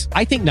 Coincidence?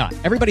 I think not.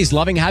 Everybody's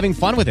loving having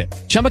fun with it.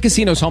 Chumba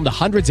Casino is home to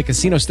hundreds of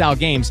casino-style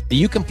games that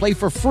you can play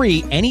for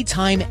free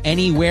anytime,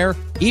 anywhere,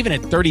 even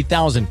at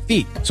 30,000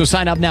 feet. So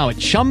sign up now at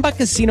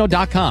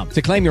ChumbaCasino.com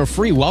to claim your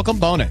free welcome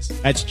bonus.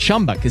 That's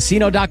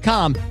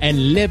ChumbaCasino.com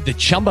and live the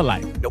Chumba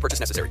life. No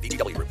purchase necessary.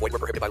 VGW. Void where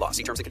prohibited by law.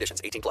 See terms and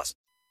conditions. 18 plus.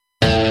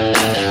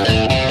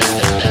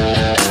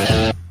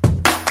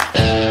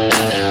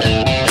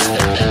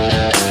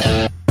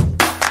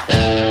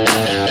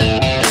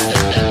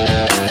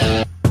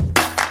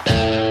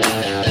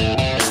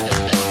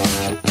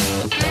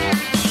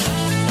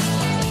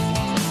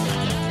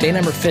 Day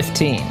number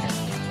 15.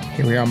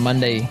 Here we are on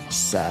Monday,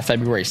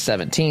 February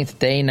 17th,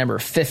 day number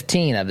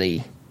 15 of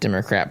the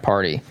Democrat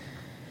Party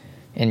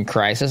in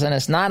crisis. And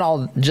it's not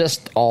all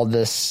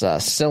this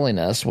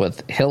silliness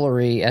with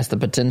Hillary as the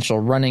potential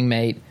running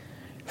mate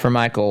for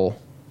Michael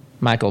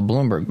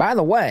Bloomberg. By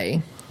the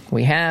way,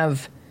 we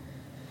have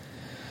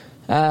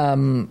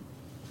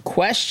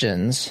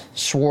questions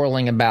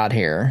swirling about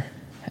here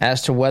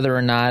as to whether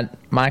or not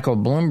Michael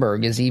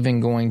Bloomberg is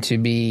even going to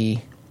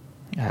be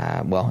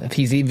if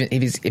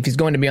he's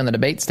going to be on the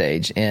debate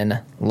stage in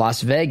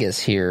Las Vegas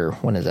here.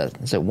 When is that?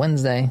 Is it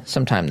Wednesday?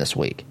 Sometime this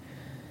week.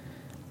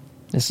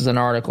 This is an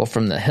article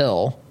from The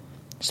Hill.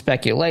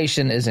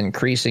 Speculation is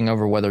increasing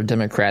over whether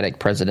Democratic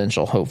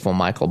presidential hopeful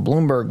Michael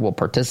Bloomberg will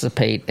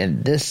participate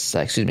in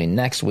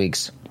next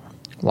week's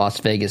Las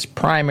Vegas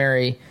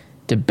primary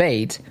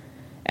debate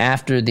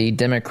after the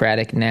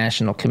Democratic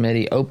National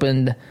Committee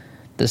opened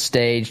the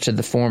stage to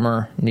the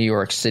former New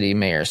York City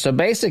mayor. So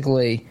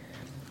basically,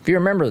 if you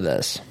remember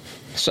this,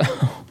 so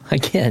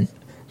again,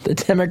 the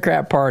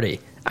Democrat Party,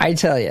 I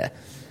tell you,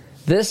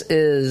 it's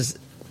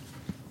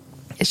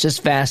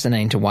just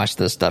fascinating to watch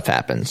this stuff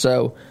happen.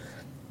 So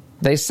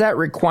they set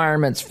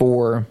requirements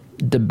for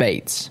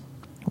debates,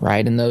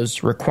 right? And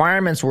those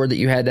requirements were that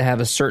you had to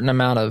have a certain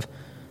amount of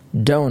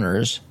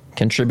donors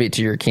contribute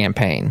to your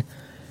campaign,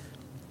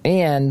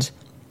 and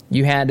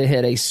you had to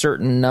hit a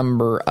certain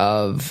number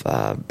of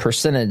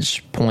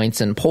percentage points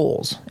in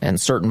polls,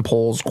 and certain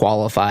polls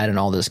qualified and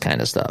all this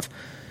kind of stuff.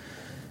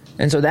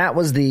 And so that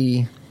was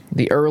the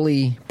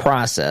early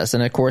process.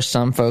 And, of course,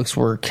 some folks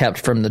were kept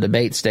from the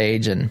debate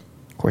stage, and,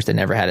 of course, they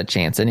never had a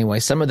chance anyway.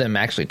 Some of them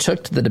actually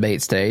took to the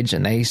debate stage,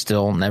 and they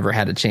still never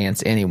had a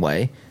chance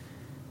anyway.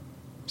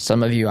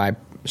 Some of you, I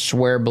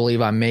swear,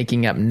 believe I'm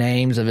making up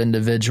names of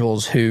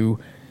individuals who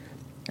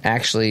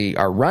actually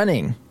are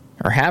running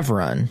or have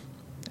run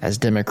as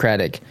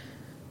Democratic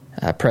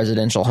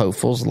presidential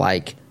hopefuls,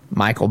 like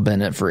Michael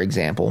Bennet, for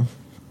example.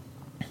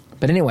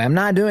 But anyway, I'm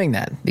not doing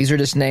that. These are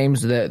just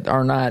names that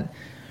are not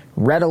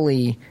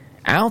readily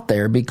out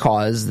there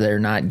because they're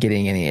not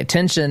getting any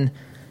attention,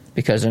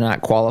 because they're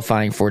not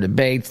qualifying for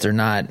debates. They're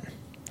not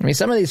 – I mean,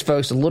 some of these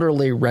folks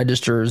literally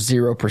register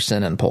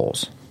 0% in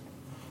polls.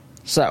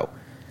 So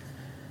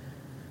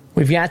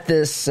we've got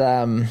this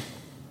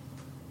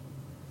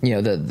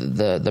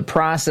the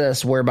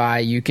process whereby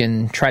you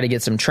can try to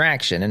get some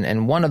traction.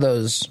 And one of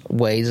those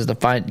ways is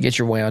to get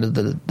your way onto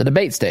the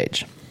debate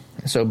stage.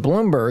 So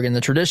Bloomberg, in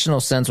the traditional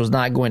sense, was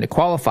not going to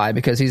qualify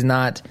because he's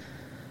not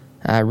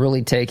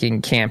really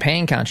taking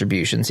campaign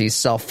contributions. He's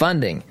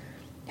self-funding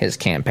his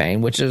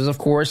campaign, which is, of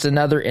course,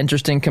 another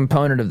interesting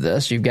component of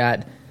this. You've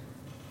got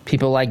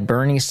people like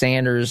Bernie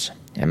Sanders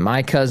and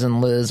my cousin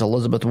Liz,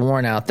 Elizabeth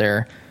Warren, out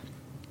there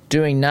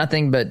doing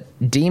nothing but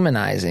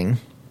demonizing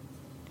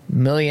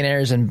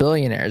millionaires and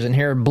billionaires. And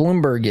here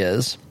Bloomberg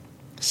is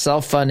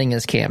self-funding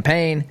his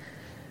campaign.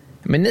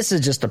 I mean, this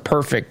is just a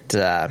perfect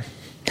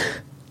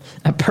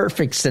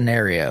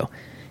scenario,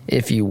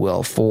 if you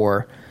will,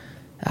 for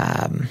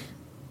a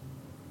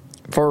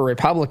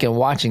Republican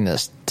watching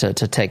this to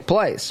take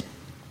place.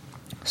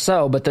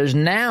 So, but there's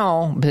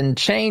now been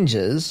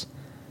changes.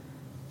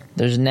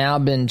 There's now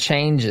been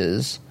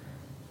changes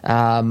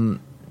that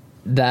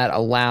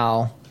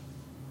allow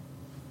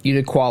you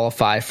to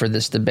qualify for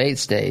this debate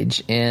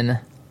stage in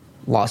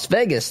Las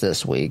Vegas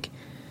this week.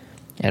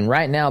 And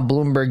right now,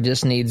 Bloomberg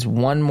just needs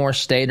one more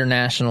state or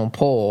national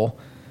poll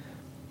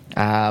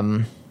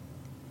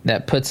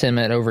that puts him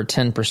at over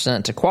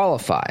 10% to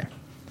qualify.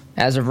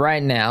 As of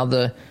right now,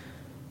 the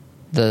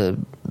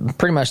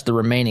pretty much the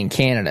remaining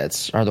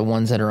candidates are the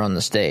ones that are on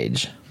the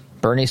stage: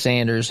 Bernie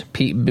Sanders,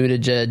 Pete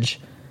Buttigieg,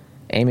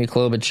 Amy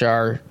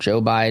Klobuchar,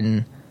 Joe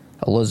Biden,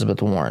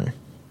 Elizabeth Warren,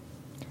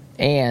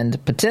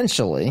 and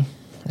potentially,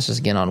 this is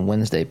again on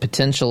Wednesday,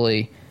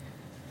 potentially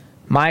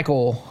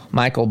Michael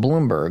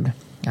Bloomberg,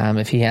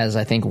 if he has,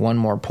 I think, one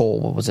more poll.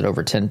 What was it,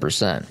 over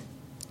 10%?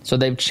 So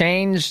they've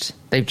changed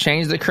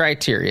the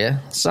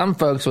criteria. Some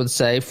folks would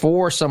say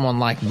for someone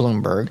like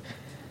Bloomberg.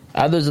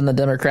 Others in the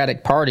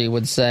Democratic Party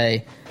would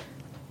say,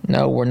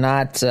 no, we're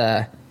not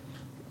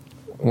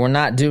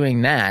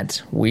doing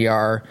that. We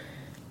are,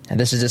 and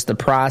this is just the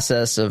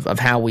process of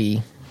how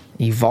we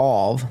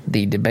evolve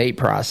the debate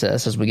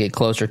process as we get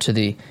closer to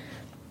the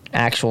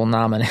actual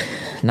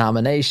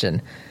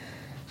nomination.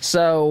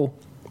 So,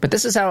 but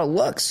this is how it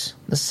looks.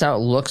 This is how it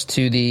looks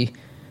to the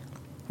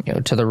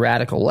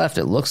radical left.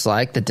 It looks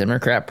like the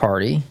Democrat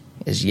Party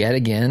is yet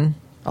again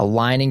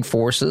aligning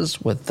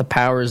forces with the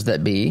powers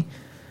that be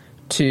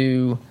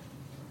to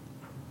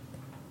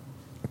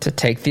to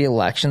take the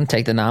election,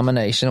 take the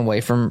nomination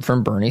away from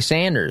Bernie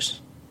Sanders.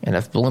 And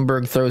if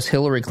Bloomberg throws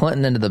Hillary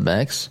Clinton into the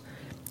mix,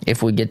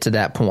 if we get to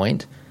that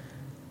point,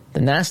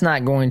 then that's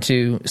not going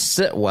to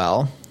sit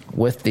well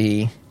with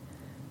the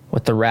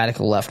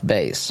radical left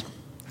base.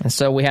 And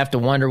so we have to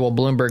wonder, will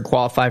Bloomberg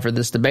qualify for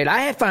this debate?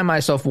 I find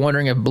myself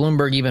wondering if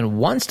Bloomberg even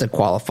wants to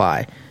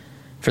qualify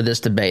for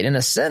this debate. In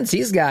a sense,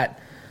 he's got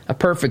a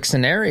perfect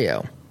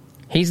scenario.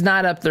 He's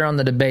not up there on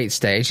the debate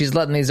stage. He's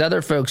letting these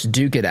other folks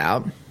duke it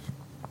out,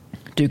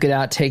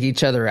 take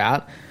each other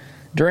out.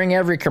 During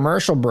every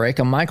commercial break,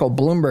 a Michael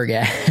Bloomberg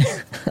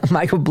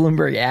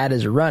ad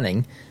is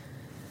running,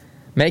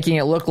 making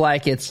it look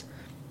like it's,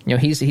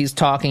 he's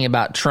talking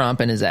about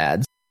Trump in his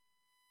ads.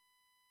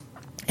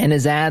 And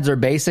his ads are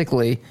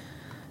basically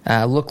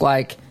look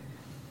like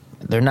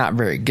they're not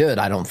very good,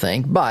 I don't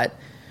think. But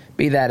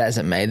be that as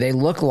it may, they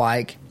look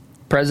like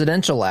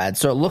presidential ads.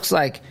 So it looks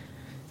like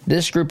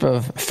this group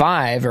of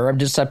five are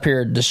just up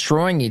here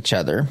destroying each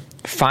other,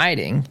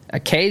 fighting.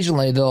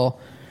 Occasionally they'll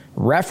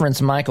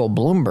reference Michael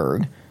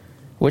Bloomberg,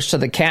 which to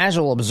the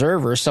casual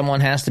observer,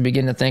 someone has to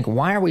begin to think,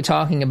 why are we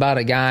talking about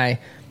a guy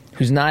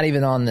who's not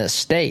even on this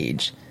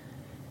stage?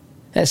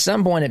 At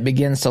some point it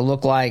begins to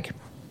look like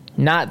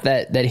not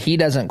that he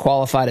doesn't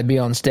qualify to be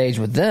on stage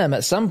with them.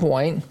 At some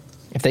point,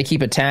 if they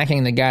keep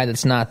attacking the guy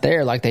that's not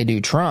there like they do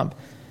Trump,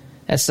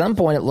 at some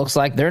point it looks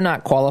like they're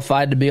not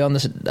qualified to be on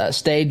the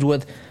stage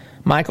with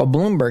Michael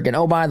Bloomberg. And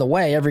oh, by the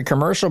way, every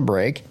commercial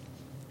break,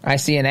 I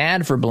see an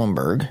ad for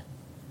Bloomberg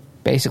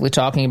basically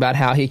talking about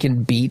how he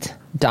can beat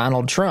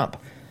Donald Trump.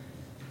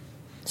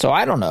 So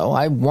I don't know.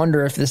 I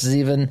wonder if this is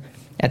even,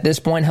 at this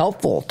point,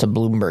 helpful to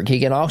Bloomberg. He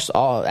can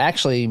also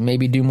actually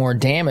maybe do more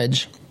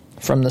damage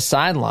from the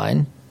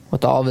sideline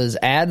with all of his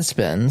ad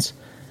spins,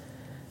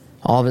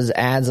 all of his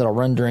ads that'll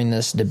run during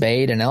this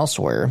debate and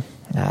elsewhere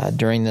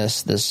during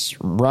this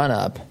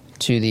run-up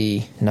to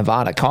the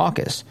Nevada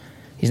caucus.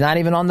 He's not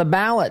even on the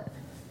ballot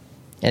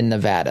in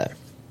Nevada.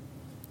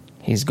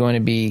 He's going to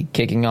be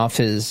kicking off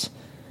his,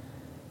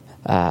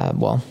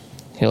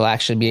 he'll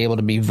actually be able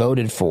to be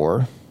voted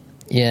for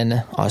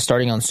in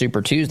starting on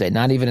Super Tuesday,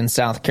 not even in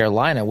South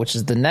Carolina, which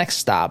is the next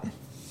stop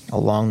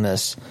along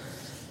this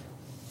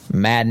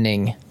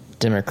maddening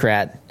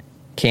Democrat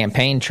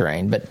campaign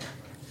train. But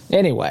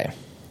anyway,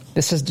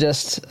 this is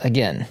just,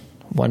 again,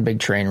 one big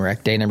train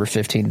wreck. Day number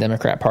 15,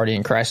 Democrat Party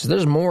in crisis.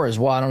 There's more as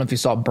well. I don't know if you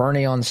saw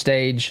Bernie on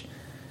stage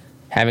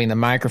having the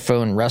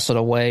microphone wrestled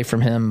away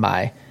from him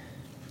by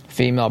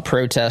female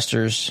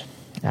protesters.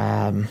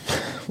 We'll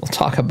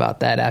talk about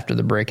that after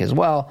the break as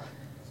well.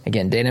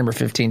 Again, day number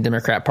 15,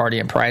 Democrat Party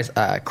in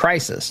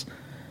crisis.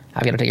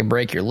 I've got to take a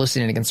break. You're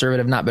listening to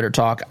Conservative Not Bitter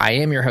Talk. I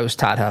am your host,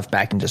 Todd Huff.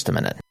 Back in just a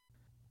minute.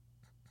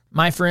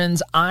 My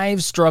friends,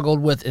 I've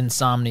struggled with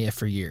insomnia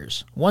for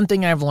years. One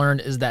thing I've learned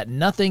is that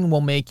nothing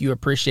will make you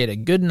appreciate a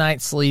good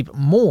night's sleep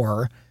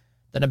more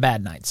than a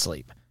bad night's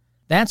sleep.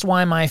 That's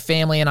why my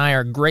family and I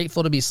are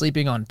grateful to be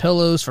sleeping on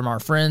pillows from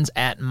our friends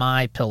at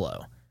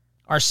MyPillow.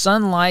 Our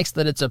son likes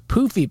that it's a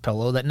poofy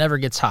pillow that never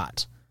gets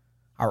hot.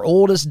 Our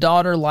oldest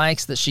daughter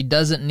likes that she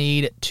doesn't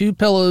need 2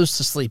 pillows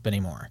to sleep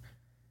anymore.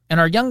 And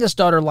our youngest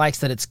daughter likes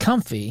that it's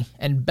comfy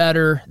and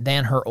better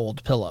than her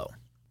old pillow.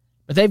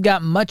 But they've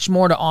got much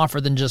more to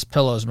offer than just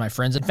pillows, my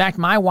friends. In fact,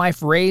 my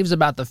wife raves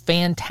about the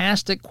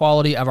fantastic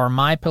quality of our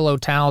MyPillow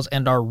towels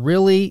and our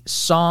really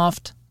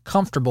soft,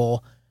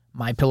 comfortable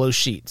MyPillow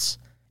sheets.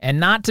 And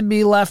not to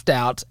be left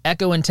out,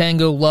 Echo and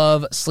Tango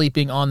love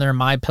sleeping on their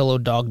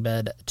MyPillow dog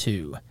bed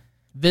too.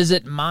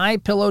 Visit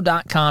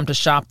MyPillow.com to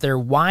shop their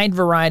wide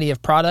variety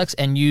of products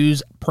and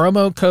use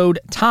promo code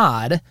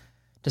TODD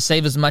to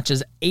save as much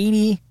as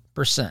 80%.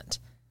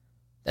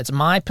 That's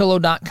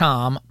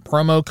MyPillow.com,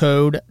 promo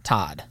code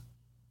TODD.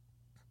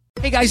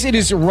 Hey guys, it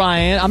is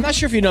Ryan. I'm not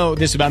sure if you know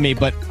this about me,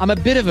 but I'm a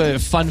bit of a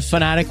fun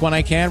fanatic when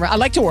I can. I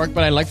like to work,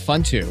 but I like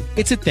fun too.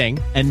 It's a thing.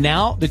 And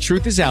now the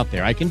truth is out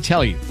there. I can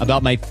tell you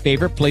about my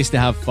favorite place to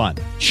have fun.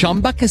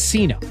 Chumba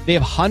Casino. They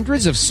have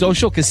hundreds of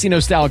social casino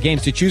style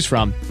games to choose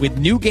from with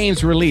new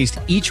games released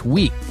each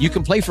week. You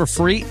can play for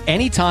free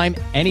anytime,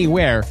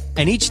 anywhere.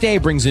 And each day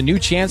brings a new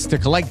chance to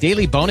collect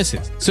daily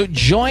bonuses. So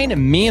join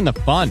me in the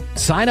fun.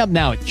 Sign up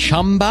now at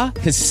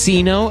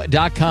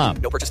ChumbaCasino.com.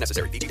 No purchase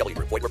necessary. VGW.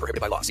 Void where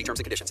prohibited by law. See terms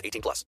and conditions. 18+.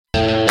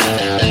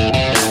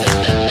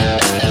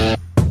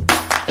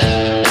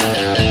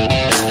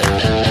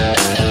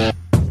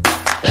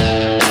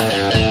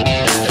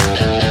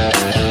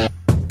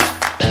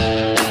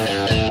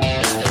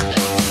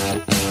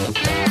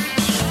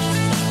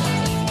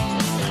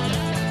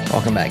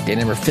 Welcome back. Day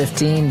number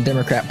 15,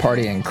 Democrat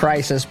Party in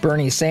crisis.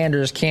 Bernie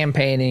Sanders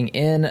campaigning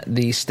in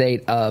the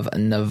state of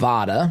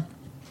Nevada.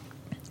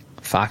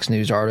 Fox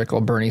News article,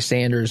 Bernie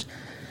Sanders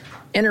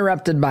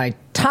interrupted by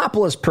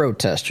topless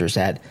protesters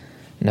at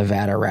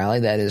Nevada rally.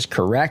 That is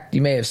correct.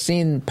 You may have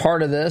seen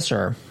part of this,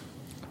 or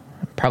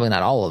probably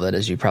not all of it,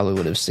 as you probably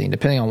would have seen,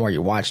 depending on where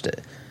you watched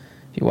it.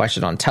 If you watched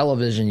it on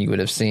television, you would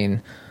have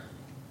seen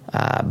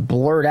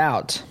blurred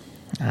out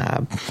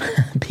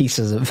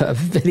pieces of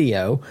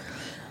video.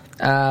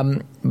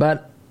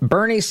 But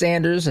Bernie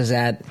Sanders is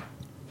at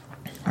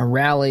a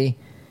rally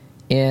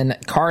in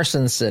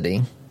Carson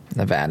City,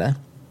 Nevada,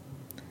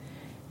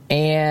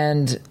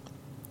 and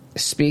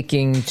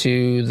speaking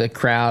to the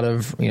crowd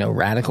of,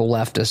 radical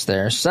leftists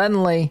there.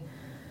 Suddenly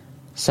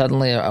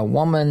a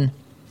woman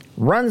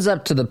runs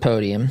up to the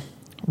podium,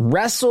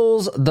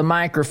 wrestles the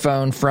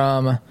microphone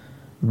from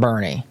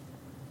Bernie.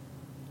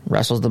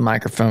 Wrestles the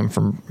microphone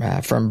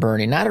from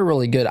Bernie. Not a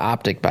really good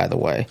optic, by the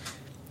way.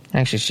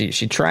 Actually,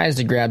 she tries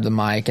to grab the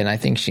mic, and I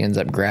think she ends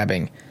up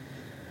grabbing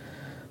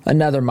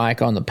another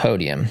mic on the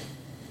podium.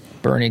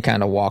 Bernie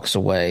kind of walks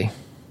away.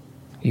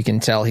 You can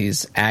tell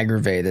he's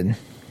aggravated.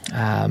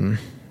 And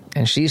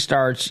she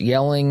starts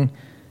yelling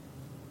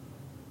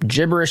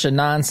gibberish and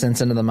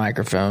nonsense into the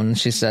microphone.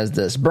 She says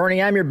this: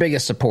 "Bernie, I'm your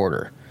biggest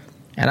supporter,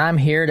 and I'm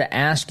here to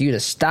ask you to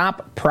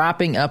stop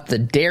propping up the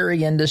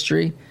dairy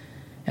industry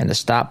and to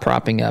stop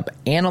propping up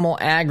animal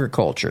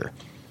agriculture.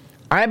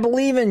 I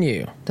believe in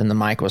you." Then the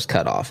mic was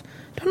cut off.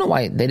 Don't know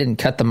why they didn't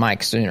cut the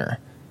mic sooner.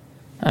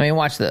 I mean,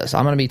 watch this.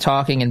 I'm going to be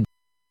talking and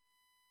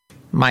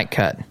mic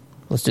cut.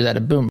 Let's do that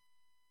at boom.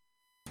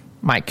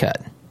 Mic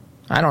cut.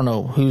 I don't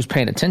know who's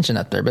paying attention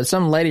up there, but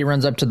some lady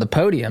runs up to the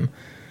podium.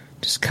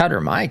 Just cut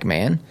her mic,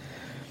 man.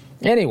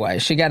 Anyway,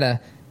 she got a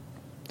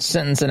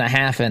sentence and a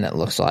half in, it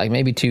looks like.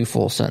 Maybe 2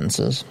 full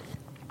sentences.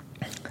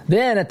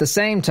 Then at the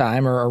same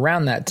time, or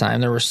around that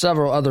time, there were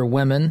several other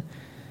women.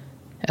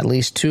 At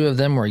least 2 of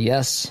them were,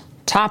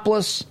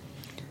 topless,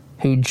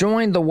 who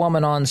joined the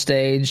woman on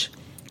stage.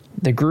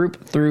 The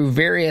group threw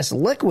various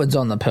liquids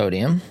on the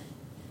podium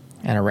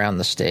and around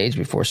the stage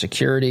before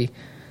security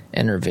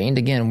intervened.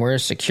 Again,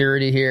 where's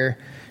security here?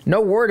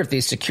 No word if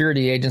these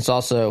security agents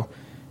also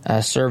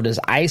served as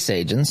ICE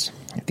agents.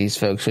 These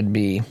folks would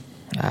be,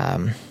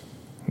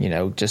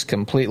 just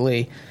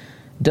completely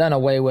done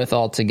away with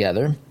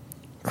altogether.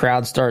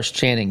 Crowd starts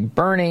chanting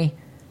Bernie.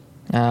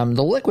 The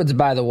liquids,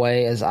 by the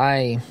way, as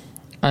I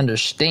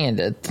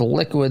understand it, the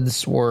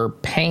liquids were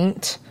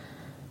paint,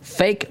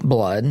 fake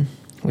blood,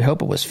 we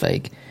hope it was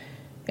fake,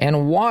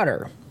 and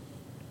water.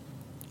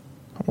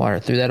 Water.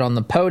 Threw that on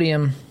the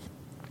podium.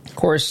 Of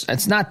course,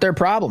 it's not their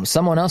problem.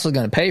 Someone else is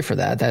going to pay for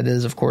that. That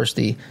is, of course,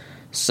 the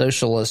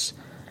socialist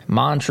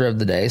mantra of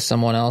the day.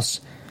 Someone else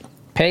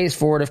pays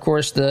for it. Of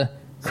course, the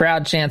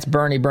crowd chants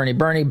Bernie, Bernie,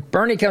 Bernie.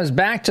 Bernie comes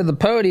back to the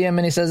podium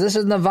and he says, "This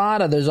is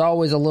Nevada. There's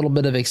always a little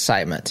bit of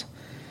excitement."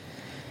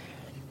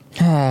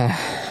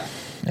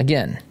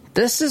 Again,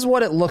 this is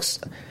what it looks.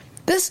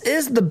 This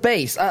is the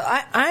base.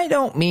 I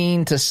don't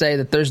mean to say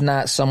that there's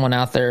not someone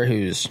out there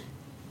who's.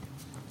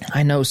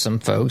 I know some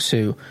folks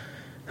who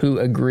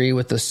agree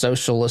with the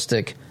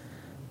socialistic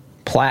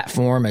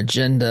platform,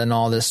 agenda, and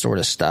all this sort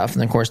of stuff.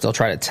 And of course, they'll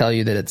try to tell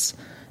you that it's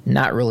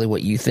not really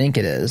what you think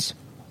it is.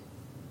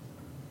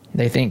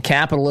 They think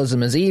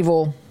capitalism is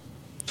evil,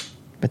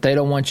 but they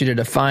don't want you to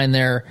define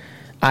their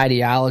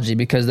ideology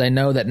because they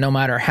know that no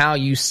matter how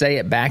you say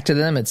it back to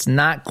them, it's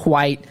not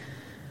quite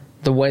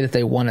the way that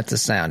they want it to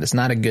sound. It's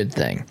not a good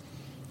thing.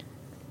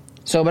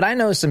 So, but I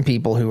know some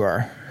people who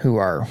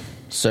are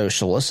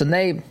socialists, and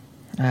they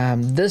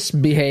this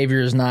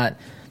behavior is not.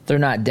 They're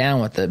not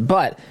down with it,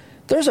 but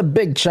there's a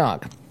big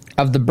chunk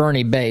of the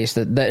Bernie base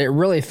that it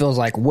really feels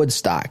like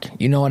Woodstock.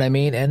 You know what I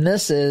mean? And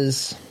this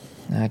is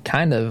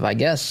kind of, I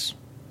guess,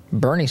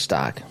 Bernie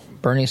stock,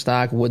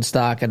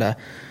 Woodstock at a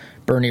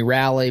Bernie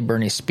rally,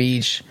 Bernie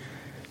speech,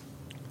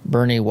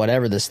 Bernie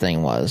whatever this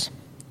thing was.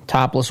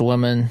 Topless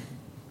women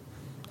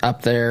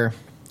up there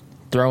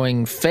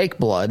throwing fake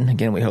blood.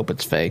 Again, we hope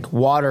it's fake.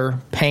 Water,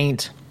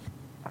 paint,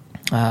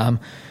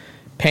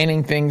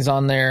 painting things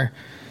on their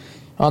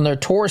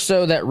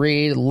torso that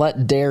read,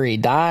 "Let dairy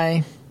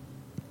die."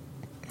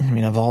 I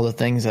mean, of all the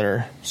things that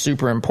are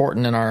super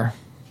important in our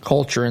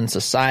culture and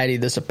society,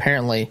 this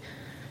apparently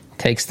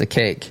takes the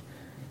cake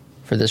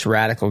for this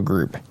radical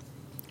group.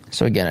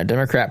 So again, a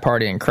Democrat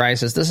Party in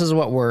crisis. This is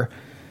what we're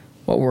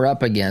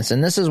up against.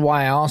 And this is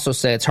why I also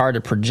say it's hard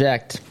to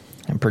project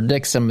and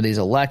predict some of these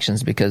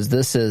elections, because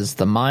this is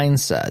the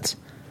mindset.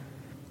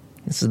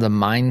 This is the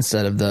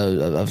mindset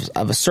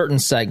of a certain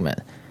segment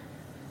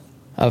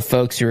of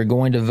folks who are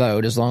going to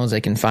vote. As long as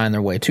they can find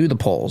their way to the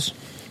polls,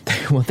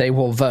 they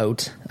will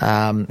vote,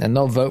 and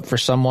they'll vote for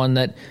someone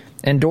that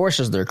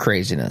endorses their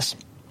craziness.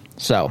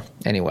 So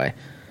anyway,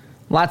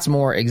 lots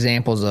more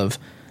examples of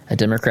a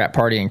Democrat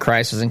Party in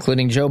crisis,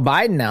 including Joe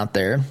Biden out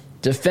there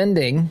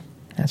defending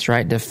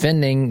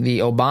the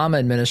Obama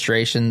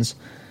administration's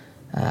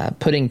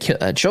putting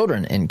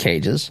children in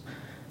cages.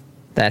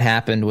 That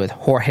happened with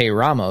Jorge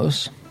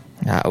Ramos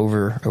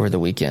over the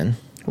weekend.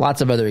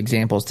 Lots of other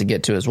examples to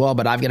get to as well,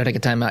 but I've got to take a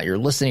time out. You're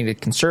listening to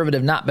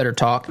Conservative Not Better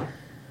Talk.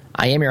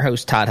 I am your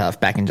host, Todd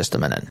Huff. Back in just a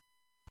minute.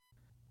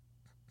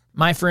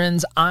 My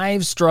friends,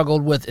 I've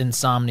struggled with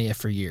insomnia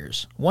for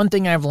years. One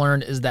thing I've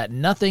learned is that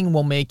nothing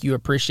will make you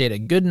appreciate a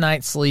good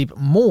night's sleep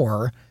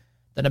more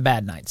than a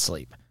bad night's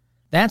sleep.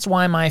 That's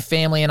why my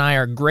family and I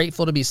are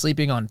grateful to be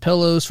sleeping on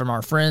pillows from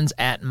our friends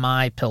at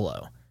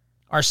MyPillow.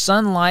 Our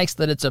son likes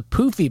that it's a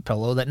poofy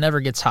pillow that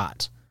never gets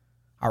hot.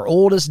 Our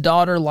oldest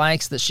daughter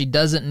likes that she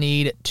doesn't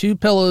need 2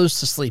 pillows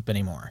to sleep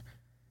anymore.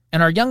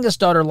 And our youngest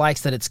daughter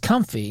likes that it's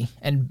comfy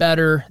and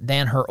better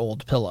than her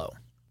old pillow.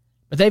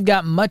 But they've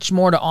got much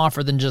more to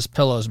offer than just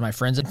pillows, my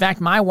friends. In fact,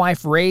 my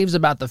wife raves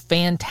about the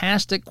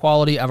fantastic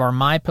quality of our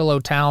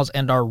MyPillow towels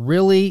and our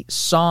really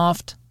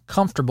soft,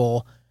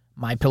 comfortable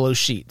MyPillow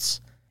sheets.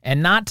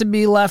 And not to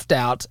be left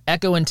out,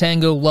 Echo and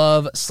Tango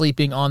love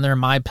sleeping on their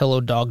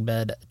MyPillow dog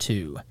bed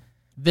too.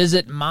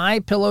 Visit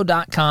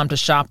MyPillow.com to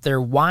shop their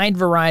wide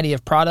variety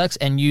of products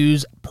and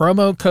use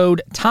promo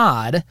code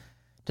TODD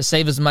to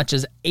save as much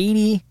as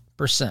 80%.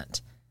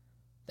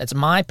 That's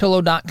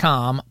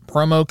MyPillow.com,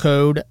 promo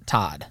code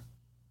TODD.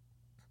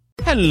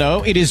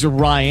 Hello, it is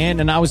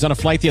Ryan, and I was on a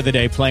flight the other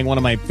day playing one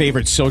of my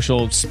favorite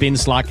social spin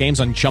slot games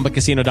on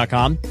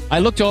ChumbaCasino.com. I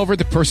looked over at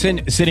the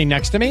person sitting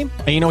next to me,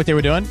 and you know what they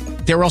were doing?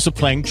 They were also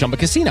playing Chumba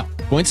Casino.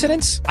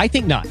 Coincidence? I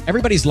think not.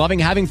 Everybody's loving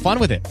having fun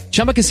with it.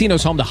 Chumba Casino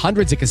is home to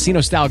hundreds of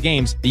casino-style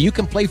games that you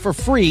can play for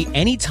free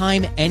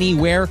anytime,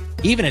 anywhere,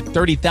 even at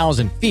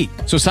 30,000 feet.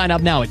 So sign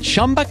up now at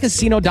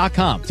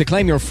ChumbaCasino.com to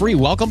claim your free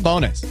welcome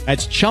bonus.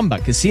 That's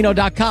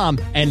ChumbaCasino.com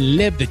and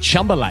live the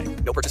Chumba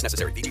life. No purchase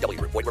necessary. VGW.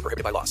 Void where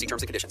prohibited by law. See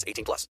terms and conditions.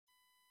 18+.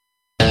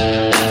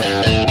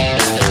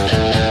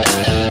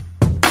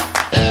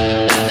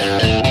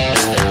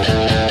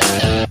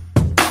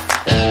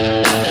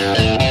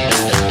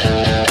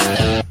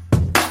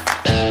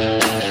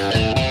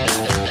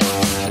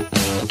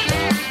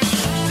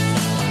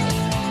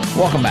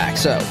 Welcome back.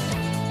 So,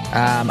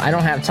 I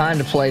don't have time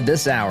to play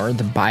this hour,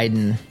 the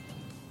Biden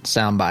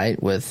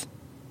soundbite with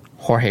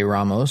Jorge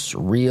Ramos,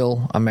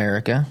 Real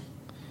America,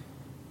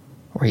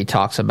 where he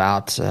talks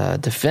about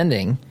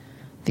defending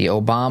the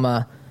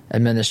Obama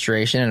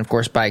administration, and of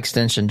course, by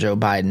extension, Joe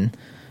Biden,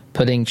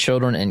 putting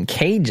children in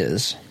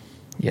cages.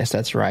 Yes,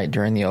 that's right,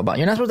 during the Obama.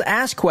 You're not supposed to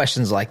ask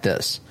questions like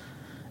this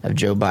of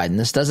Joe Biden.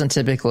 This doesn't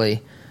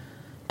typically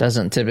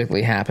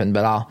happen,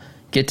 but I'll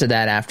get to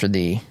that after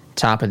the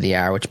top of the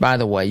hour, which, by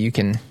the way, you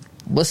can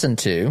listen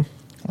to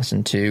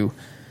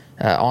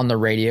on the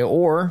radio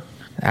or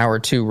hour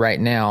 2 right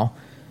now.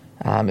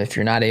 If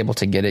you're not able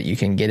to get it, you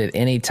can get it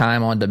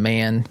anytime on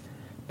demand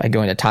by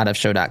going to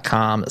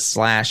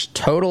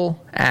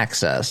toddupshow.com/total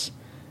access.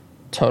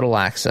 Total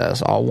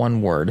access, all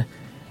one word.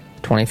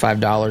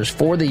 $25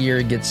 for the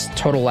year gets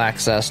total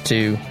access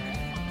to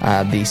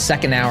the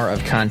second hour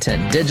of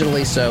content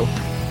digitally. So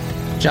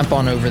jump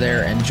on over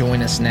there and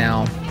join us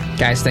now.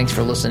 Guys, thanks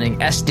for listening.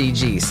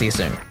 SDG. See you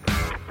soon.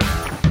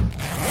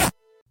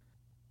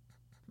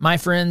 My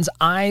friends,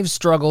 I've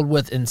struggled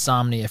with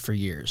insomnia for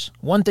years.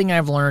 One thing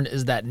I've learned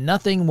is that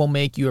nothing will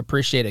make you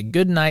appreciate a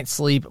good night's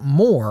sleep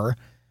more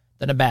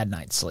than a bad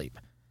night's sleep.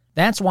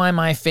 That's why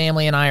my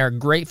family and I are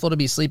grateful to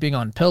be sleeping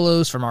on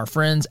pillows from our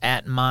friends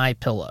at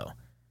MyPillow.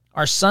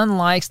 Our son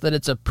likes that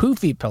it's a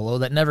poofy pillow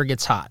that never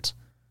gets hot.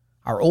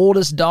 Our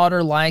oldest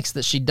daughter likes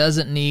that she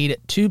doesn't need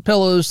 2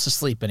 pillows to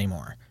sleep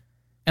anymore.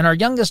 And our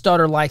youngest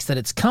daughter likes that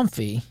it's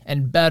comfy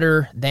and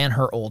better than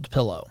her old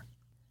pillow.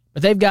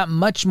 But they've got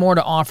much more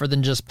to offer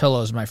than just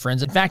pillows, my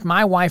friends. In fact,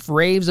 my wife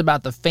raves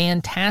about the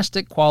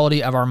fantastic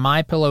quality of our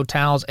MyPillow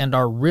towels and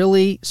our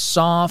really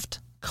soft,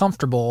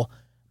 comfortable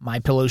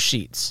MyPillow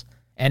sheets.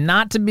 And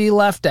not to be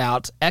left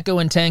out, Echo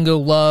and Tango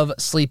love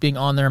sleeping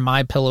on their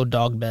MyPillow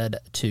dog bed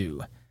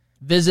too.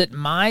 Visit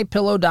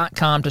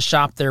MyPillow.com to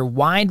shop their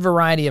wide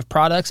variety of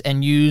products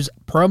and use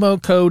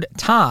promo code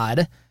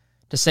TODD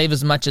to save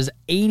as much as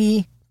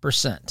 80%.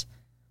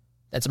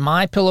 That's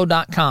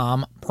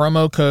MyPillow.com,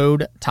 promo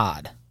code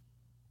TODD.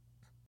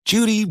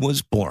 Judy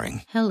was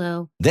boring.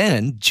 Hello.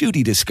 Then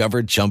Judy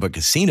discovered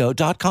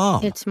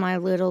ChumbaCasino.com. It's my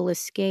little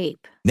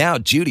escape. Now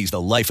Judy's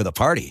the life of the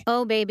party.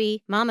 Oh,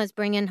 baby, mama's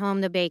bringing home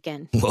the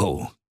bacon.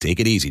 Whoa, take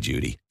it easy,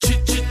 Judy.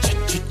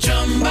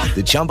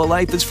 The Chumba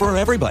life is for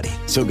everybody.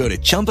 So go to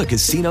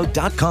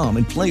ChumbaCasino.com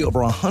and play over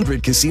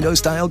 100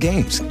 casino-style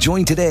games.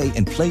 Join today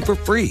and play for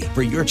free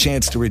for your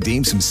chance to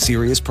redeem some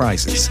serious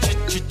prizes.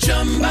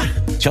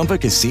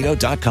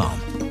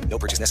 ChumbaCasino.com. No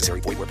purchase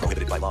necessary. Void where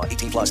prohibited by law.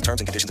 18+. Terms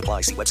and conditions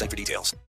apply. See website for details.